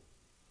body.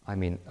 I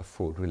mean, a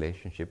full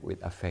relationship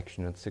with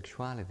affectionate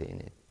sexuality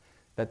in it.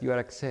 that you are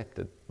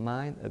accepted,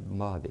 mind and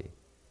body,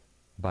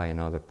 by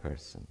another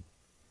person.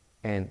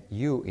 And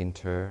you, in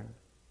turn,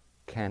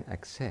 can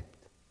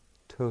accept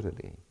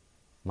totally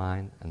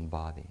mind and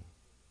body,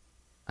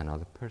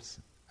 another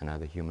person,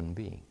 another human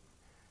being.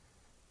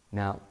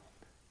 Now,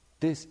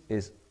 this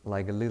is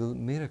like a little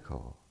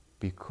miracle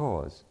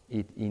because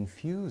it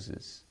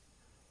infuses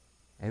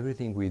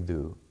everything we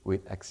do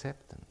with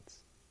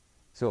acceptance.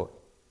 So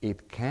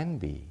it can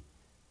be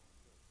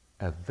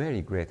a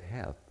very great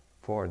help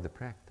for the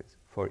practice,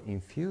 for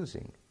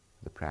infusing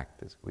the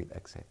practice with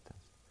acceptance.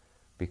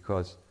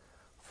 Because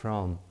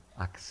from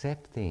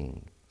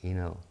accepting,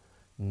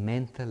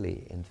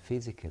 mentally and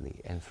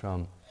physically, and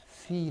from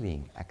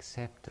feeling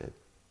accepted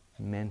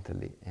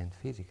mentally and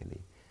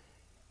physically,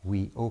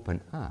 we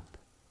open up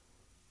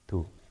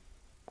to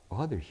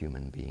other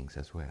human beings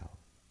as well,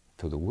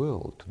 to the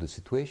world, to the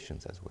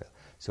situations as well.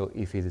 So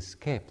if it is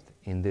kept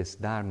in this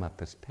Dharma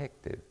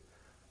perspective,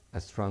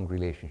 a strong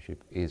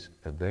relationship is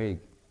a very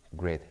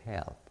great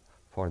help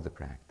for the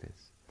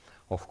practice.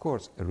 Of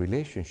course, a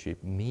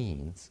relationship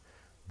means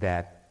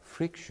that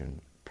friction,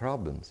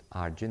 problems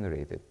are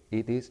generated.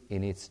 It is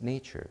in its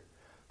nature.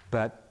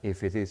 But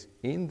if it is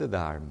in the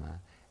Dharma,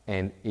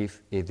 and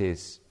if it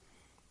is,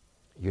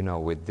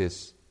 with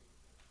this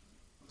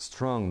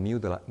strong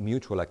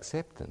mutual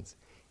acceptance,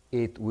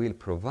 it will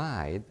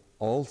provide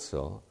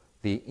also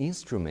the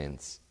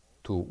instruments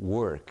to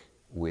work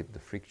with the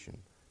friction.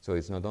 So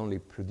it's not only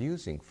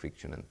producing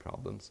friction and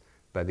problems,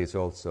 but it's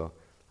also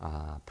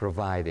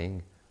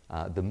providing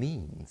the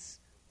means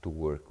to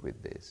work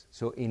with this.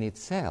 So in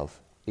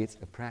itself, it's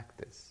a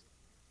practice.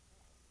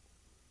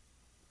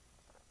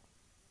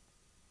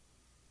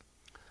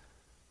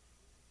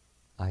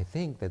 I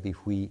think that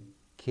if we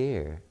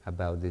care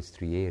about these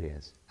three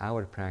areas,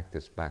 our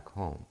practice back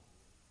home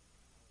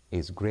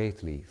is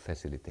greatly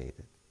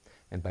facilitated.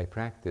 And by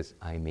practice,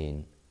 I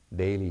mean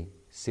daily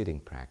sitting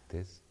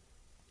practice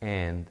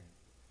and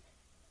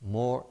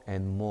more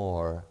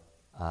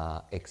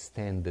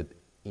extended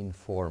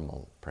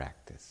informal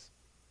practice.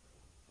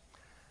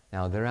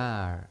 Now, there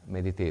are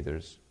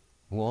meditators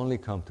who only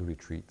come to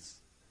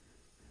retreats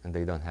and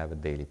they don't have a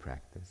daily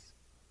practice.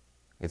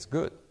 It's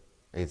good.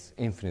 It's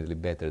infinitely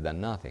better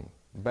than nothing.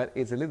 But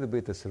it's a little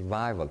bit a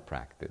survival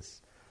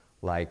practice.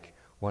 Like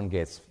one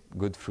gets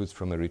good fruits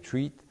from a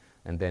retreat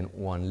and then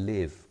one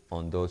lives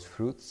on those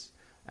fruits,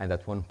 and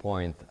at one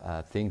point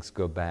things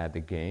go bad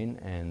again,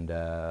 and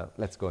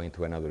let's go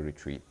into another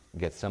retreat,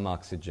 get some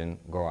oxygen,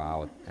 go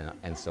out,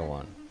 and so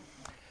on.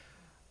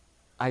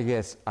 I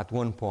guess at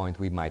one point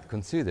we might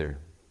consider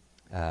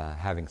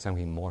having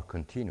something more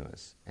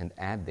continuous and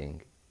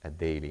adding a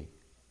daily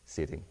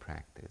sitting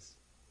practice.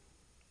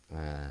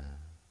 I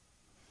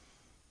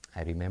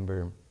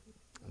remember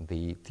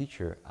the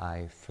teacher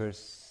I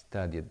first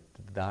studied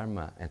the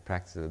Dharma and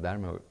practiced the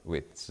Dharma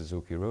with,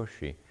 Suzuki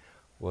Roshi,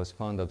 was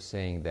fond of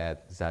saying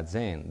that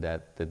zazen,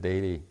 that the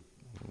daily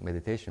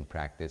meditation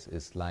practice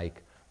is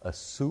like a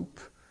soup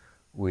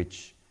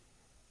which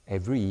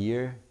every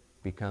year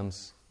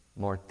becomes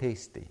more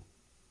tasty,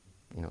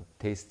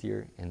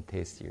 tastier and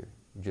tastier.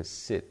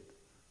 Just sit,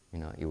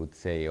 you would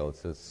say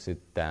also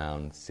sit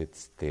down, sit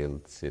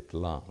still, sit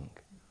long,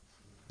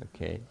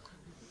 okay?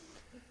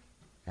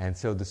 And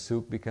so the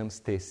soup becomes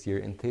tastier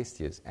and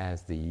tastier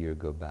as the year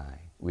go by,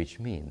 which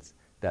means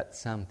that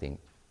something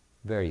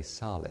very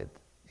solid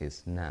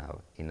is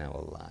now in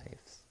our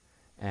lives.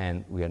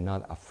 And we are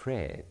not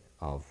afraid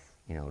of,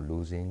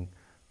 losing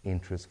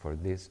interest for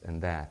this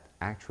and that.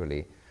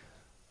 Actually,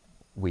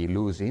 we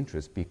lose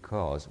interest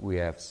because we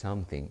have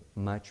something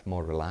much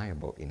more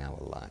reliable in our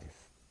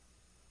life.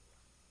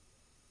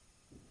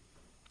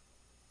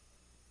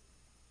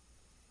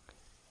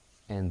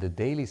 And the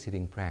daily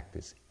sitting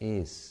practice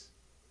is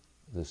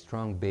the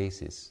strong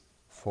basis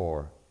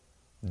for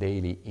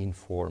daily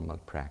informal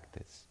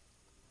practice,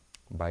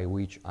 by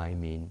which I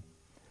mean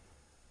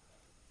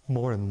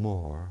more and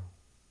more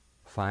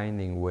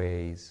finding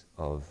ways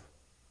of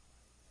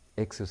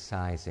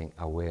exercising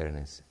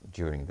awareness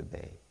during the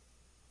day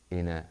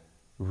in a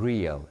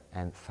real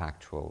and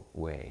factual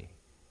way,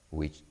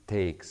 which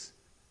takes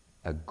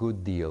a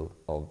good deal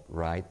of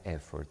right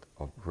effort,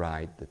 of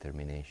right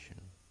determination,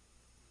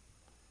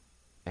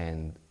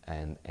 and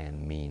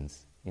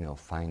means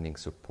finding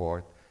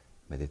support,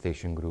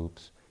 meditation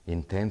groups,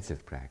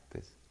 intensive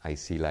practice. I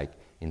see like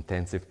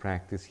intensive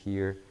practice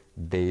here,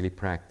 daily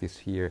practice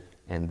here,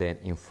 and then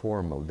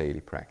informal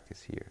daily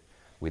practice here.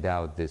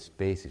 Without this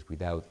basis,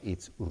 without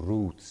its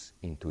roots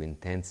into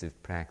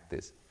intensive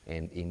practice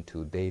and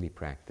into daily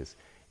practice,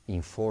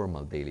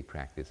 informal daily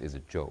practice is a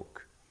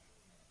joke.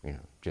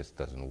 Just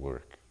doesn't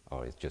work,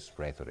 or it's just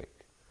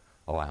rhetoric.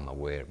 Oh, I'm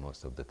aware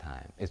most of the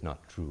time. It's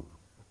not true,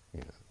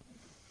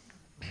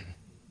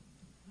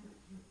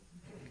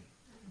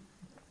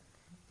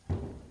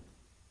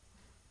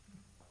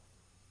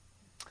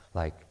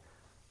 Like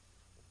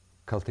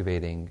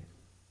cultivating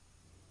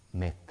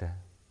metta,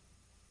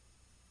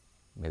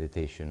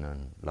 meditation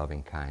on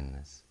loving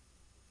kindness,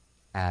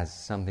 as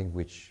something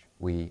which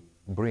we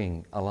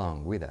bring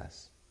along with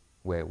us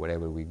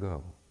wherever we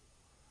go.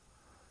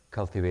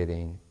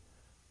 cultivating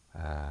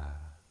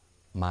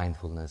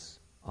mindfulness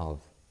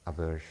of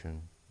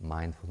aversion,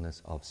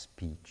 mindfulness of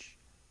speech,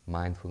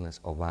 mindfulness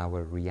of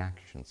our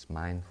reactions,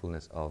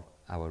 mindfulness of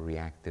our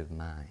reactive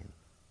mind,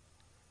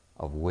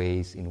 of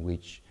ways in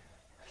which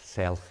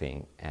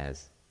selfing,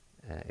 as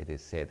it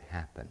is said,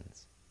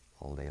 happens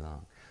all day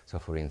long. So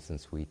for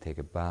instance, we take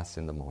a bus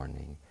in the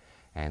morning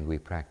and we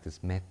practice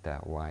metta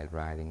while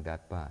riding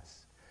that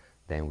bus.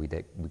 Then we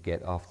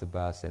get off the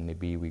bus and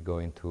maybe we go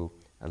into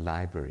a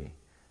library.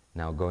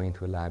 Now going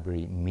to a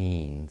library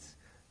means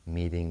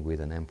meeting with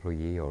an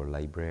employee or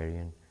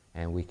librarian,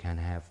 and we can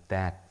have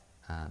that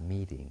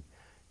meeting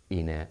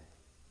in a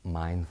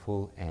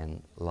mindful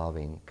and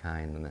loving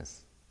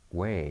kindness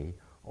way,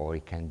 or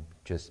it can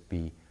just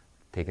be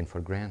taken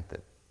for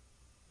granted.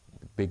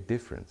 Big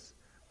difference.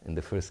 In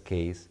the first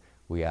case,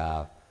 we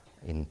are,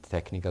 in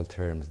technical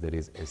terms, there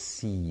is a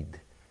seed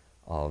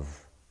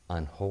of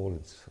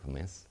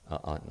unwholesomeness,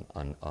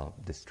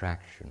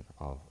 distraction,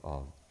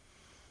 of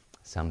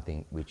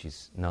something which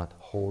is not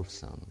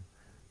wholesome.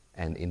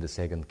 And in the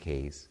second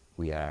case,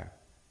 we are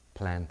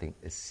planting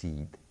a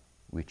seed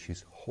which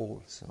is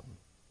wholesome.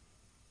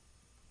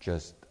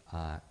 Just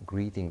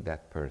greeting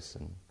that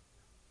person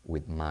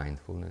with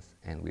mindfulness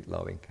and with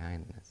loving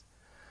kindness.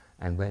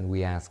 And when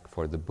we ask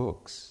for the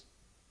books,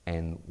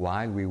 and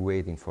while we're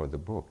waiting for the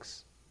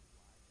books,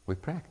 we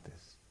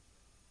practice.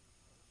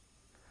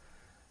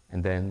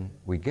 And then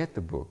we get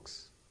the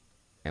books,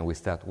 and we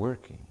start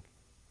working.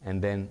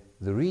 And then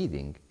the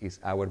reading is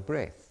our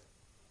breath.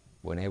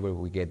 Whenever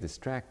we get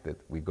distracted,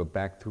 we go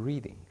back to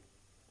reading.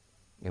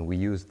 And we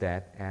use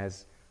that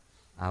as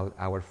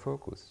our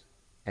focus.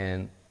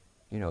 And,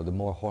 the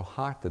more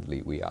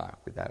wholeheartedly we are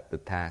with the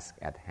task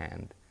at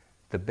hand,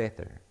 the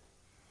better.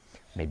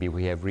 Maybe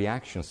we have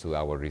reactions to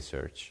our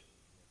research,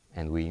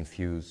 and we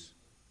infuse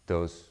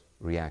those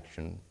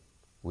reactions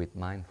with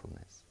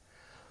mindfulness.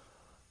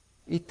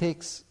 It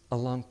takes a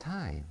long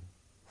time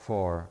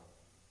for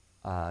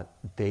a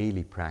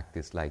daily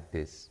practice like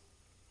this,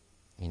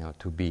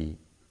 to be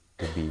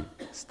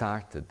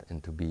started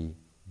and to be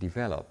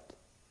developed.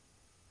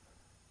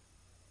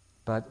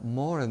 But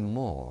more and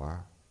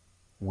more,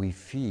 we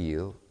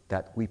feel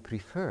that we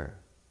prefer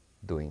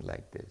doing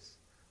like this.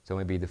 So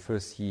maybe the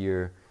first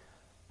year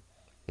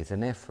is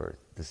an effort,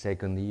 the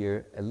second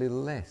year a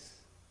little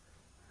less,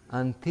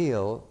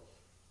 until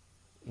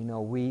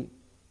we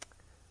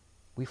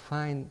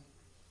find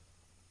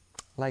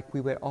like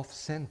we were off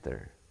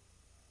center.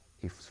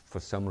 If for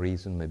some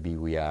reason maybe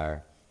we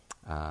are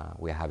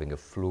having a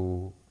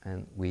flu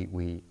and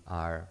we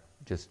are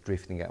just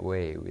drifting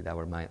away with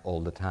our mind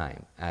all the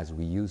time, as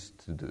we used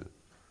to do.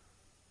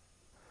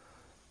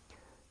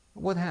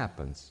 What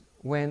happens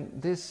when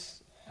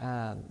this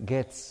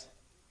gets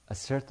a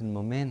certain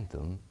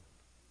momentum?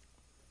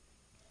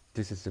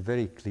 This is a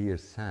very clear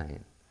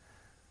sign.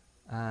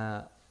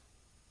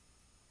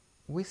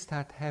 We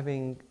start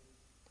having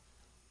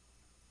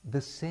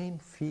the same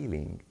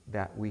feeling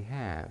that we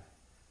have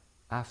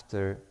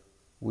after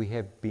we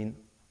have been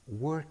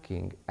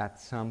working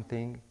at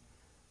something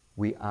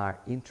we are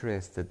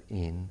interested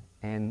in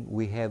and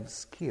we have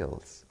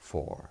skills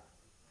for.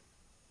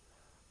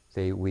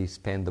 Say we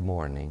spend the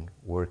morning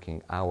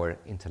working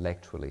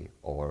intellectually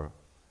or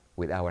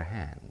with our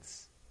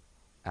hands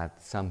at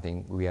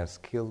something we are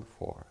skilled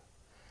for.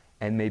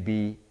 And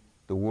maybe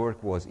the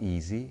work was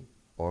easy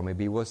or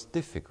maybe it was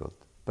difficult,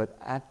 but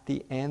at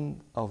the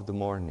end of the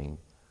morning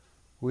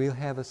we'll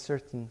have a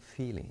certain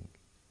feeling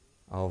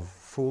of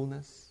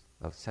fullness,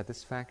 of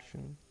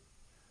satisfaction,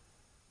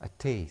 a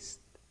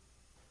taste,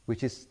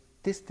 which is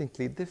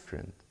distinctly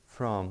different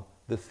from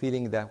the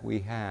feeling that we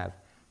have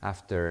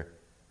after,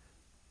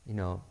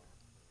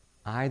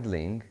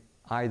 idling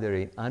either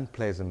in an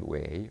unpleasant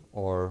way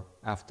or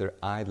after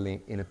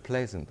idling in a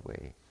pleasant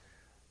way.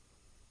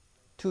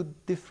 Two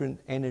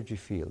different energy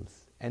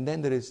fields. And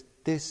then there is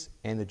this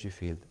energy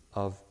field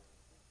of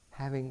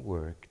having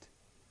worked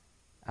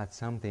at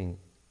something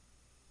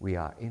we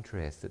are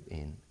interested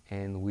in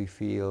and we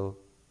feel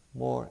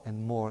more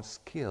and more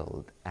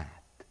skilled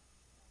at.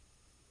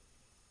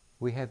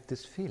 We have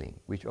this feeling,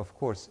 which of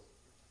course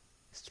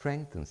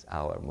strengthens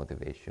our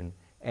motivation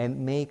and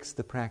makes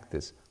the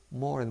practice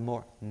more and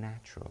more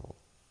natural,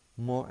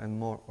 more and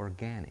more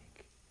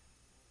organic.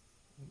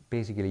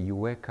 Basically, you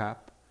wake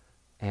up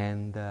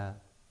and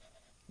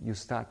you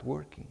start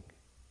working.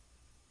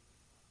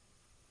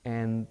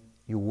 And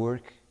you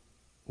work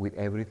with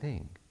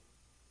everything.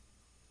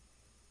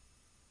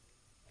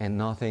 And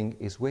nothing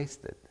is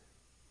wasted.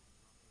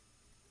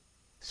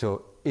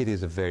 So it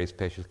is a very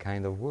special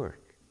kind of work.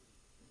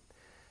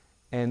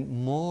 And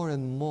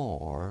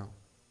more,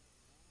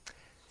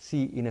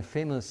 see, in a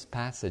famous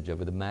passage of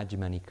the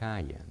Majjhima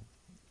Nikaya,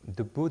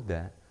 the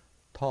Buddha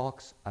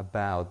talks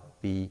about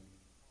the,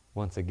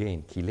 once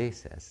again,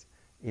 kilesas,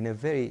 in a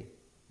very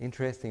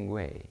interesting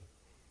way.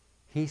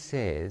 He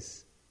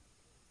says,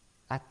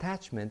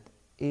 attachment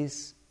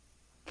is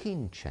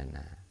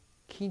kinchana.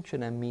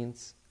 Kinchana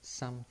means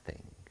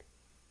something,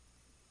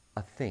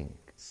 a thing,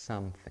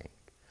 something.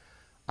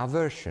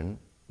 Aversion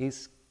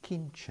is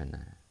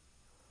kinchana.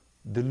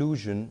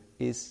 Delusion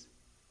is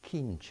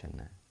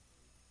kinchana,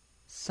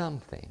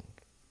 something.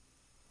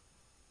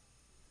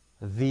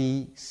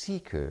 The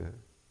seeker,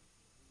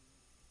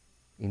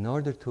 in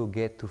order to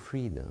get to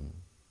freedom,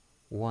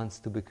 wants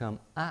to become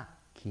a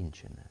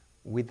kinchana,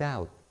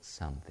 without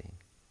something,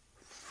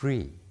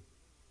 free.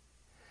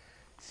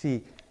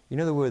 See, in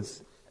other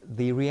words,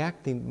 the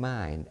reactive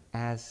mind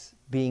as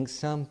being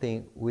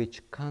something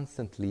which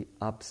constantly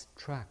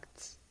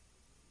obstructs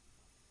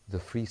the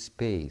free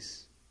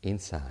space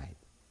inside,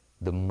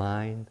 the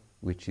mind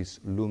which is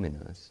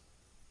luminous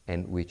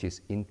and which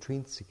is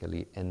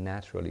intrinsically and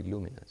naturally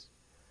luminous.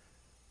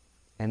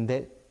 And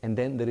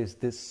then there is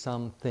this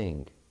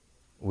something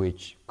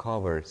which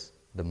covers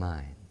the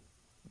mind,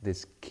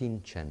 this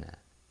kinchana,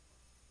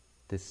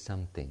 this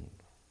something.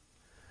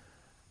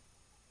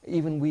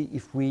 Even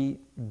if we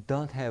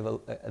don't have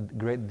a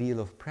great deal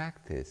of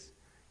practice,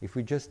 if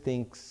we just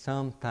think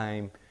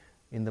sometime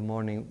in the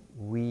morning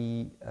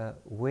we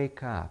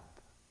wake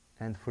up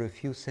and for a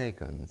few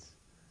seconds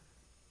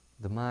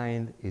the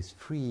mind is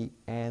free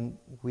and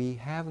we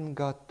haven't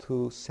got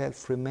to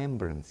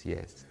self-remembrance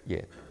yet.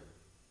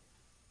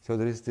 So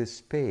there is this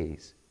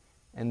space,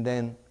 and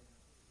then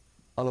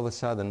all of a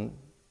sudden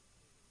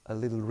a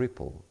little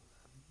ripple,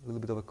 a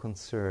little bit of a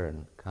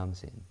concern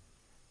comes in.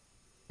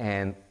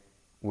 And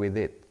with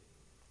it,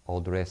 all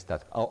the rest,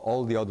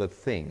 all the other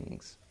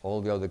things,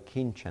 all the other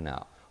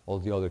kinchana, all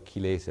the other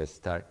kilesas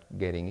start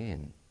getting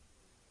in.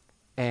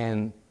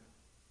 And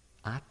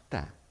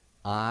atta,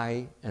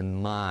 I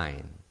and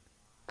mine,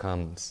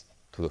 comes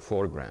to the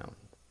foreground.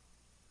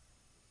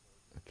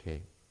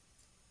 Okay.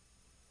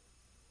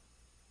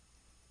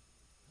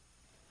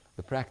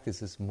 The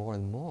practice is more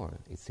and more,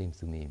 it seems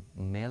to me,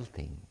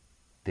 melting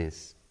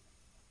this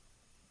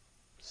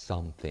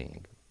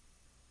something,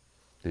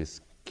 this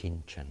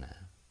kinchana,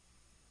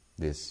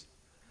 this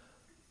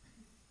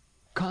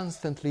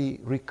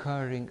constantly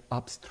recurring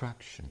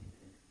obstruction.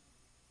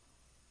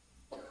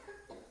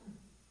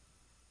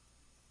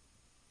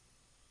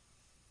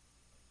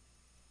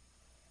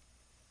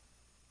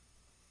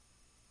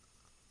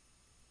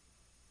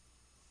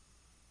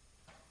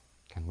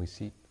 Can we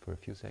sit for a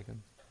few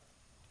seconds?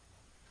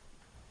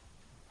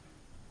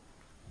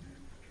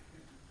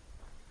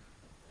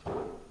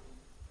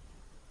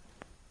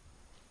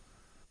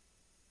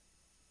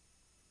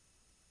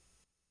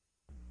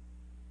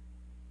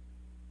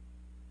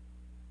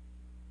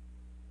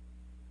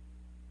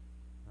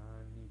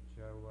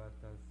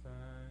 Anicca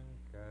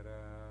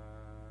sankara,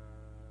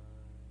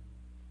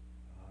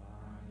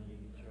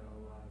 anicca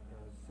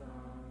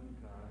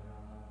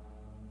sankara,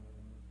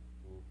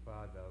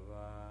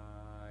 upadava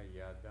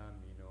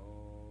yadamino,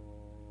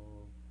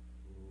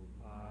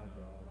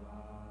 upadava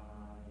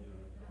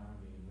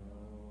yadamino,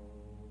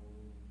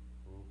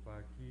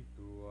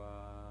 upakitua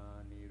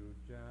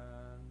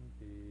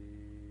nirujjanti,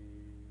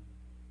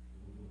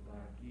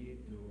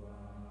 upakitua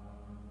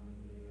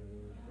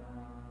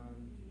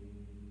nirujjanti,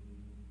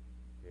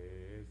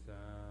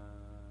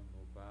 kesam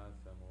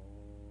upasamo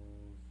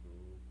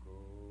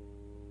sukho,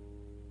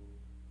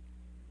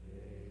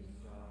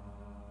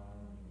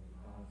 kesam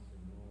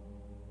upasamo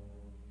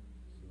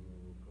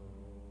sukho,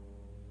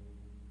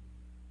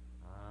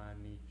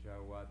 anicca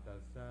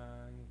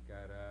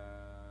sankara,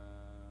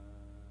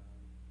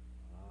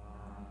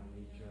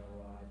 anicca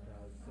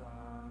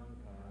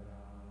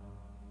sankara,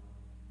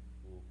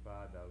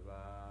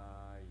 upadava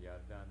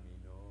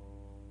yadamino,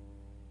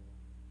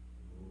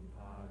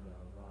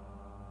 upadava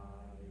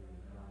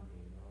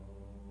yadamino,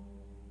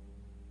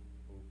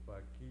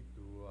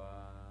 upakitua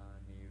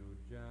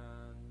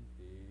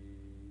nirujjanti,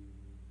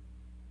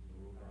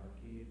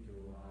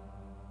 upakitua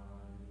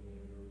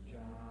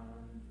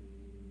nirujjanti,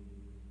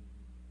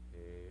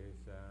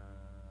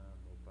 kesam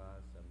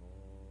upasamo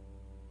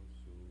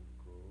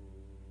sukho,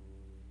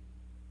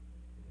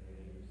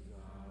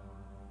 kesam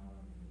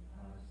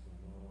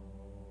upasamo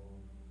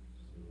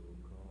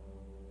sukho,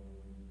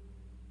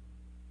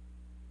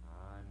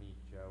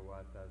 anicca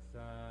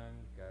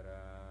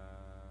sankara,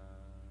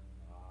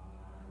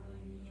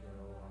 anicca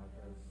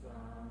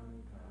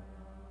sankara,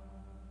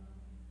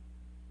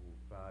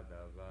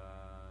 upadava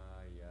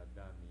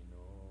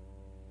yadamino,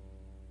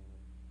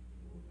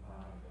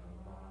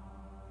 upadava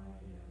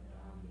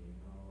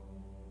yadamino,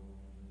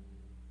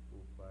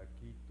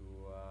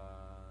 upakitua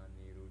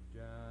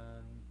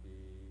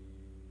nirujjanti,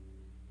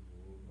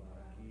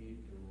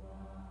 upakitua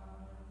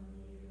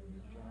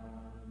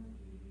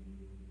nirujjanti,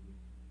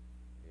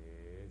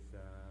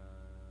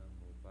 kesam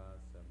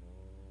upasamo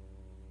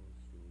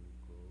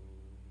sukho,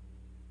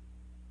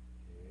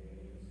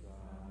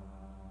 kesam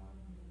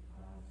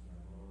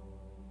upasamo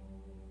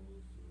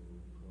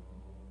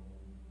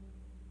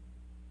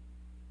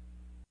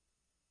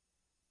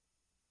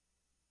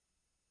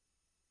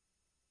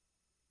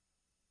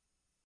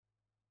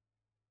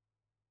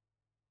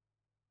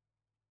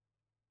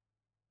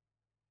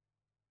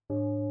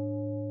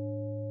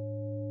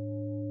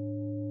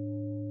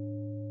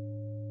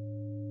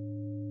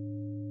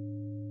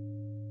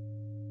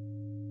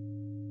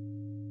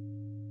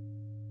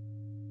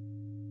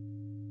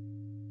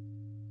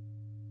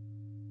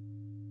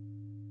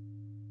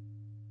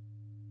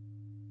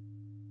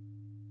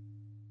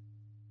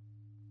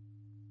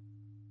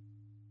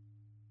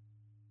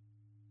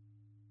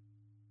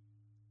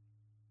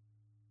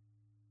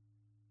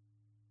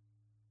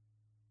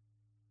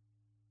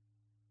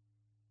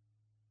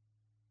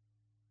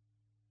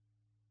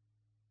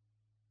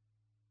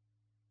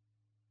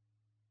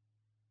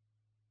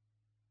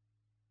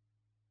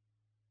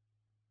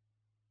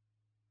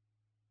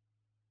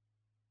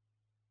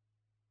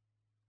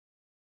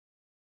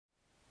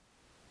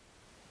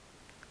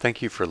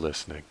Thank you for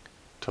listening.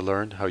 To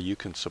learn how you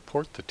can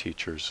support the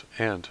teachers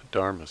and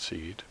Dharma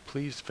Seed,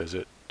 please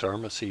visit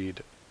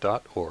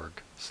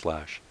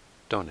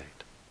dharmaseed.org/donate.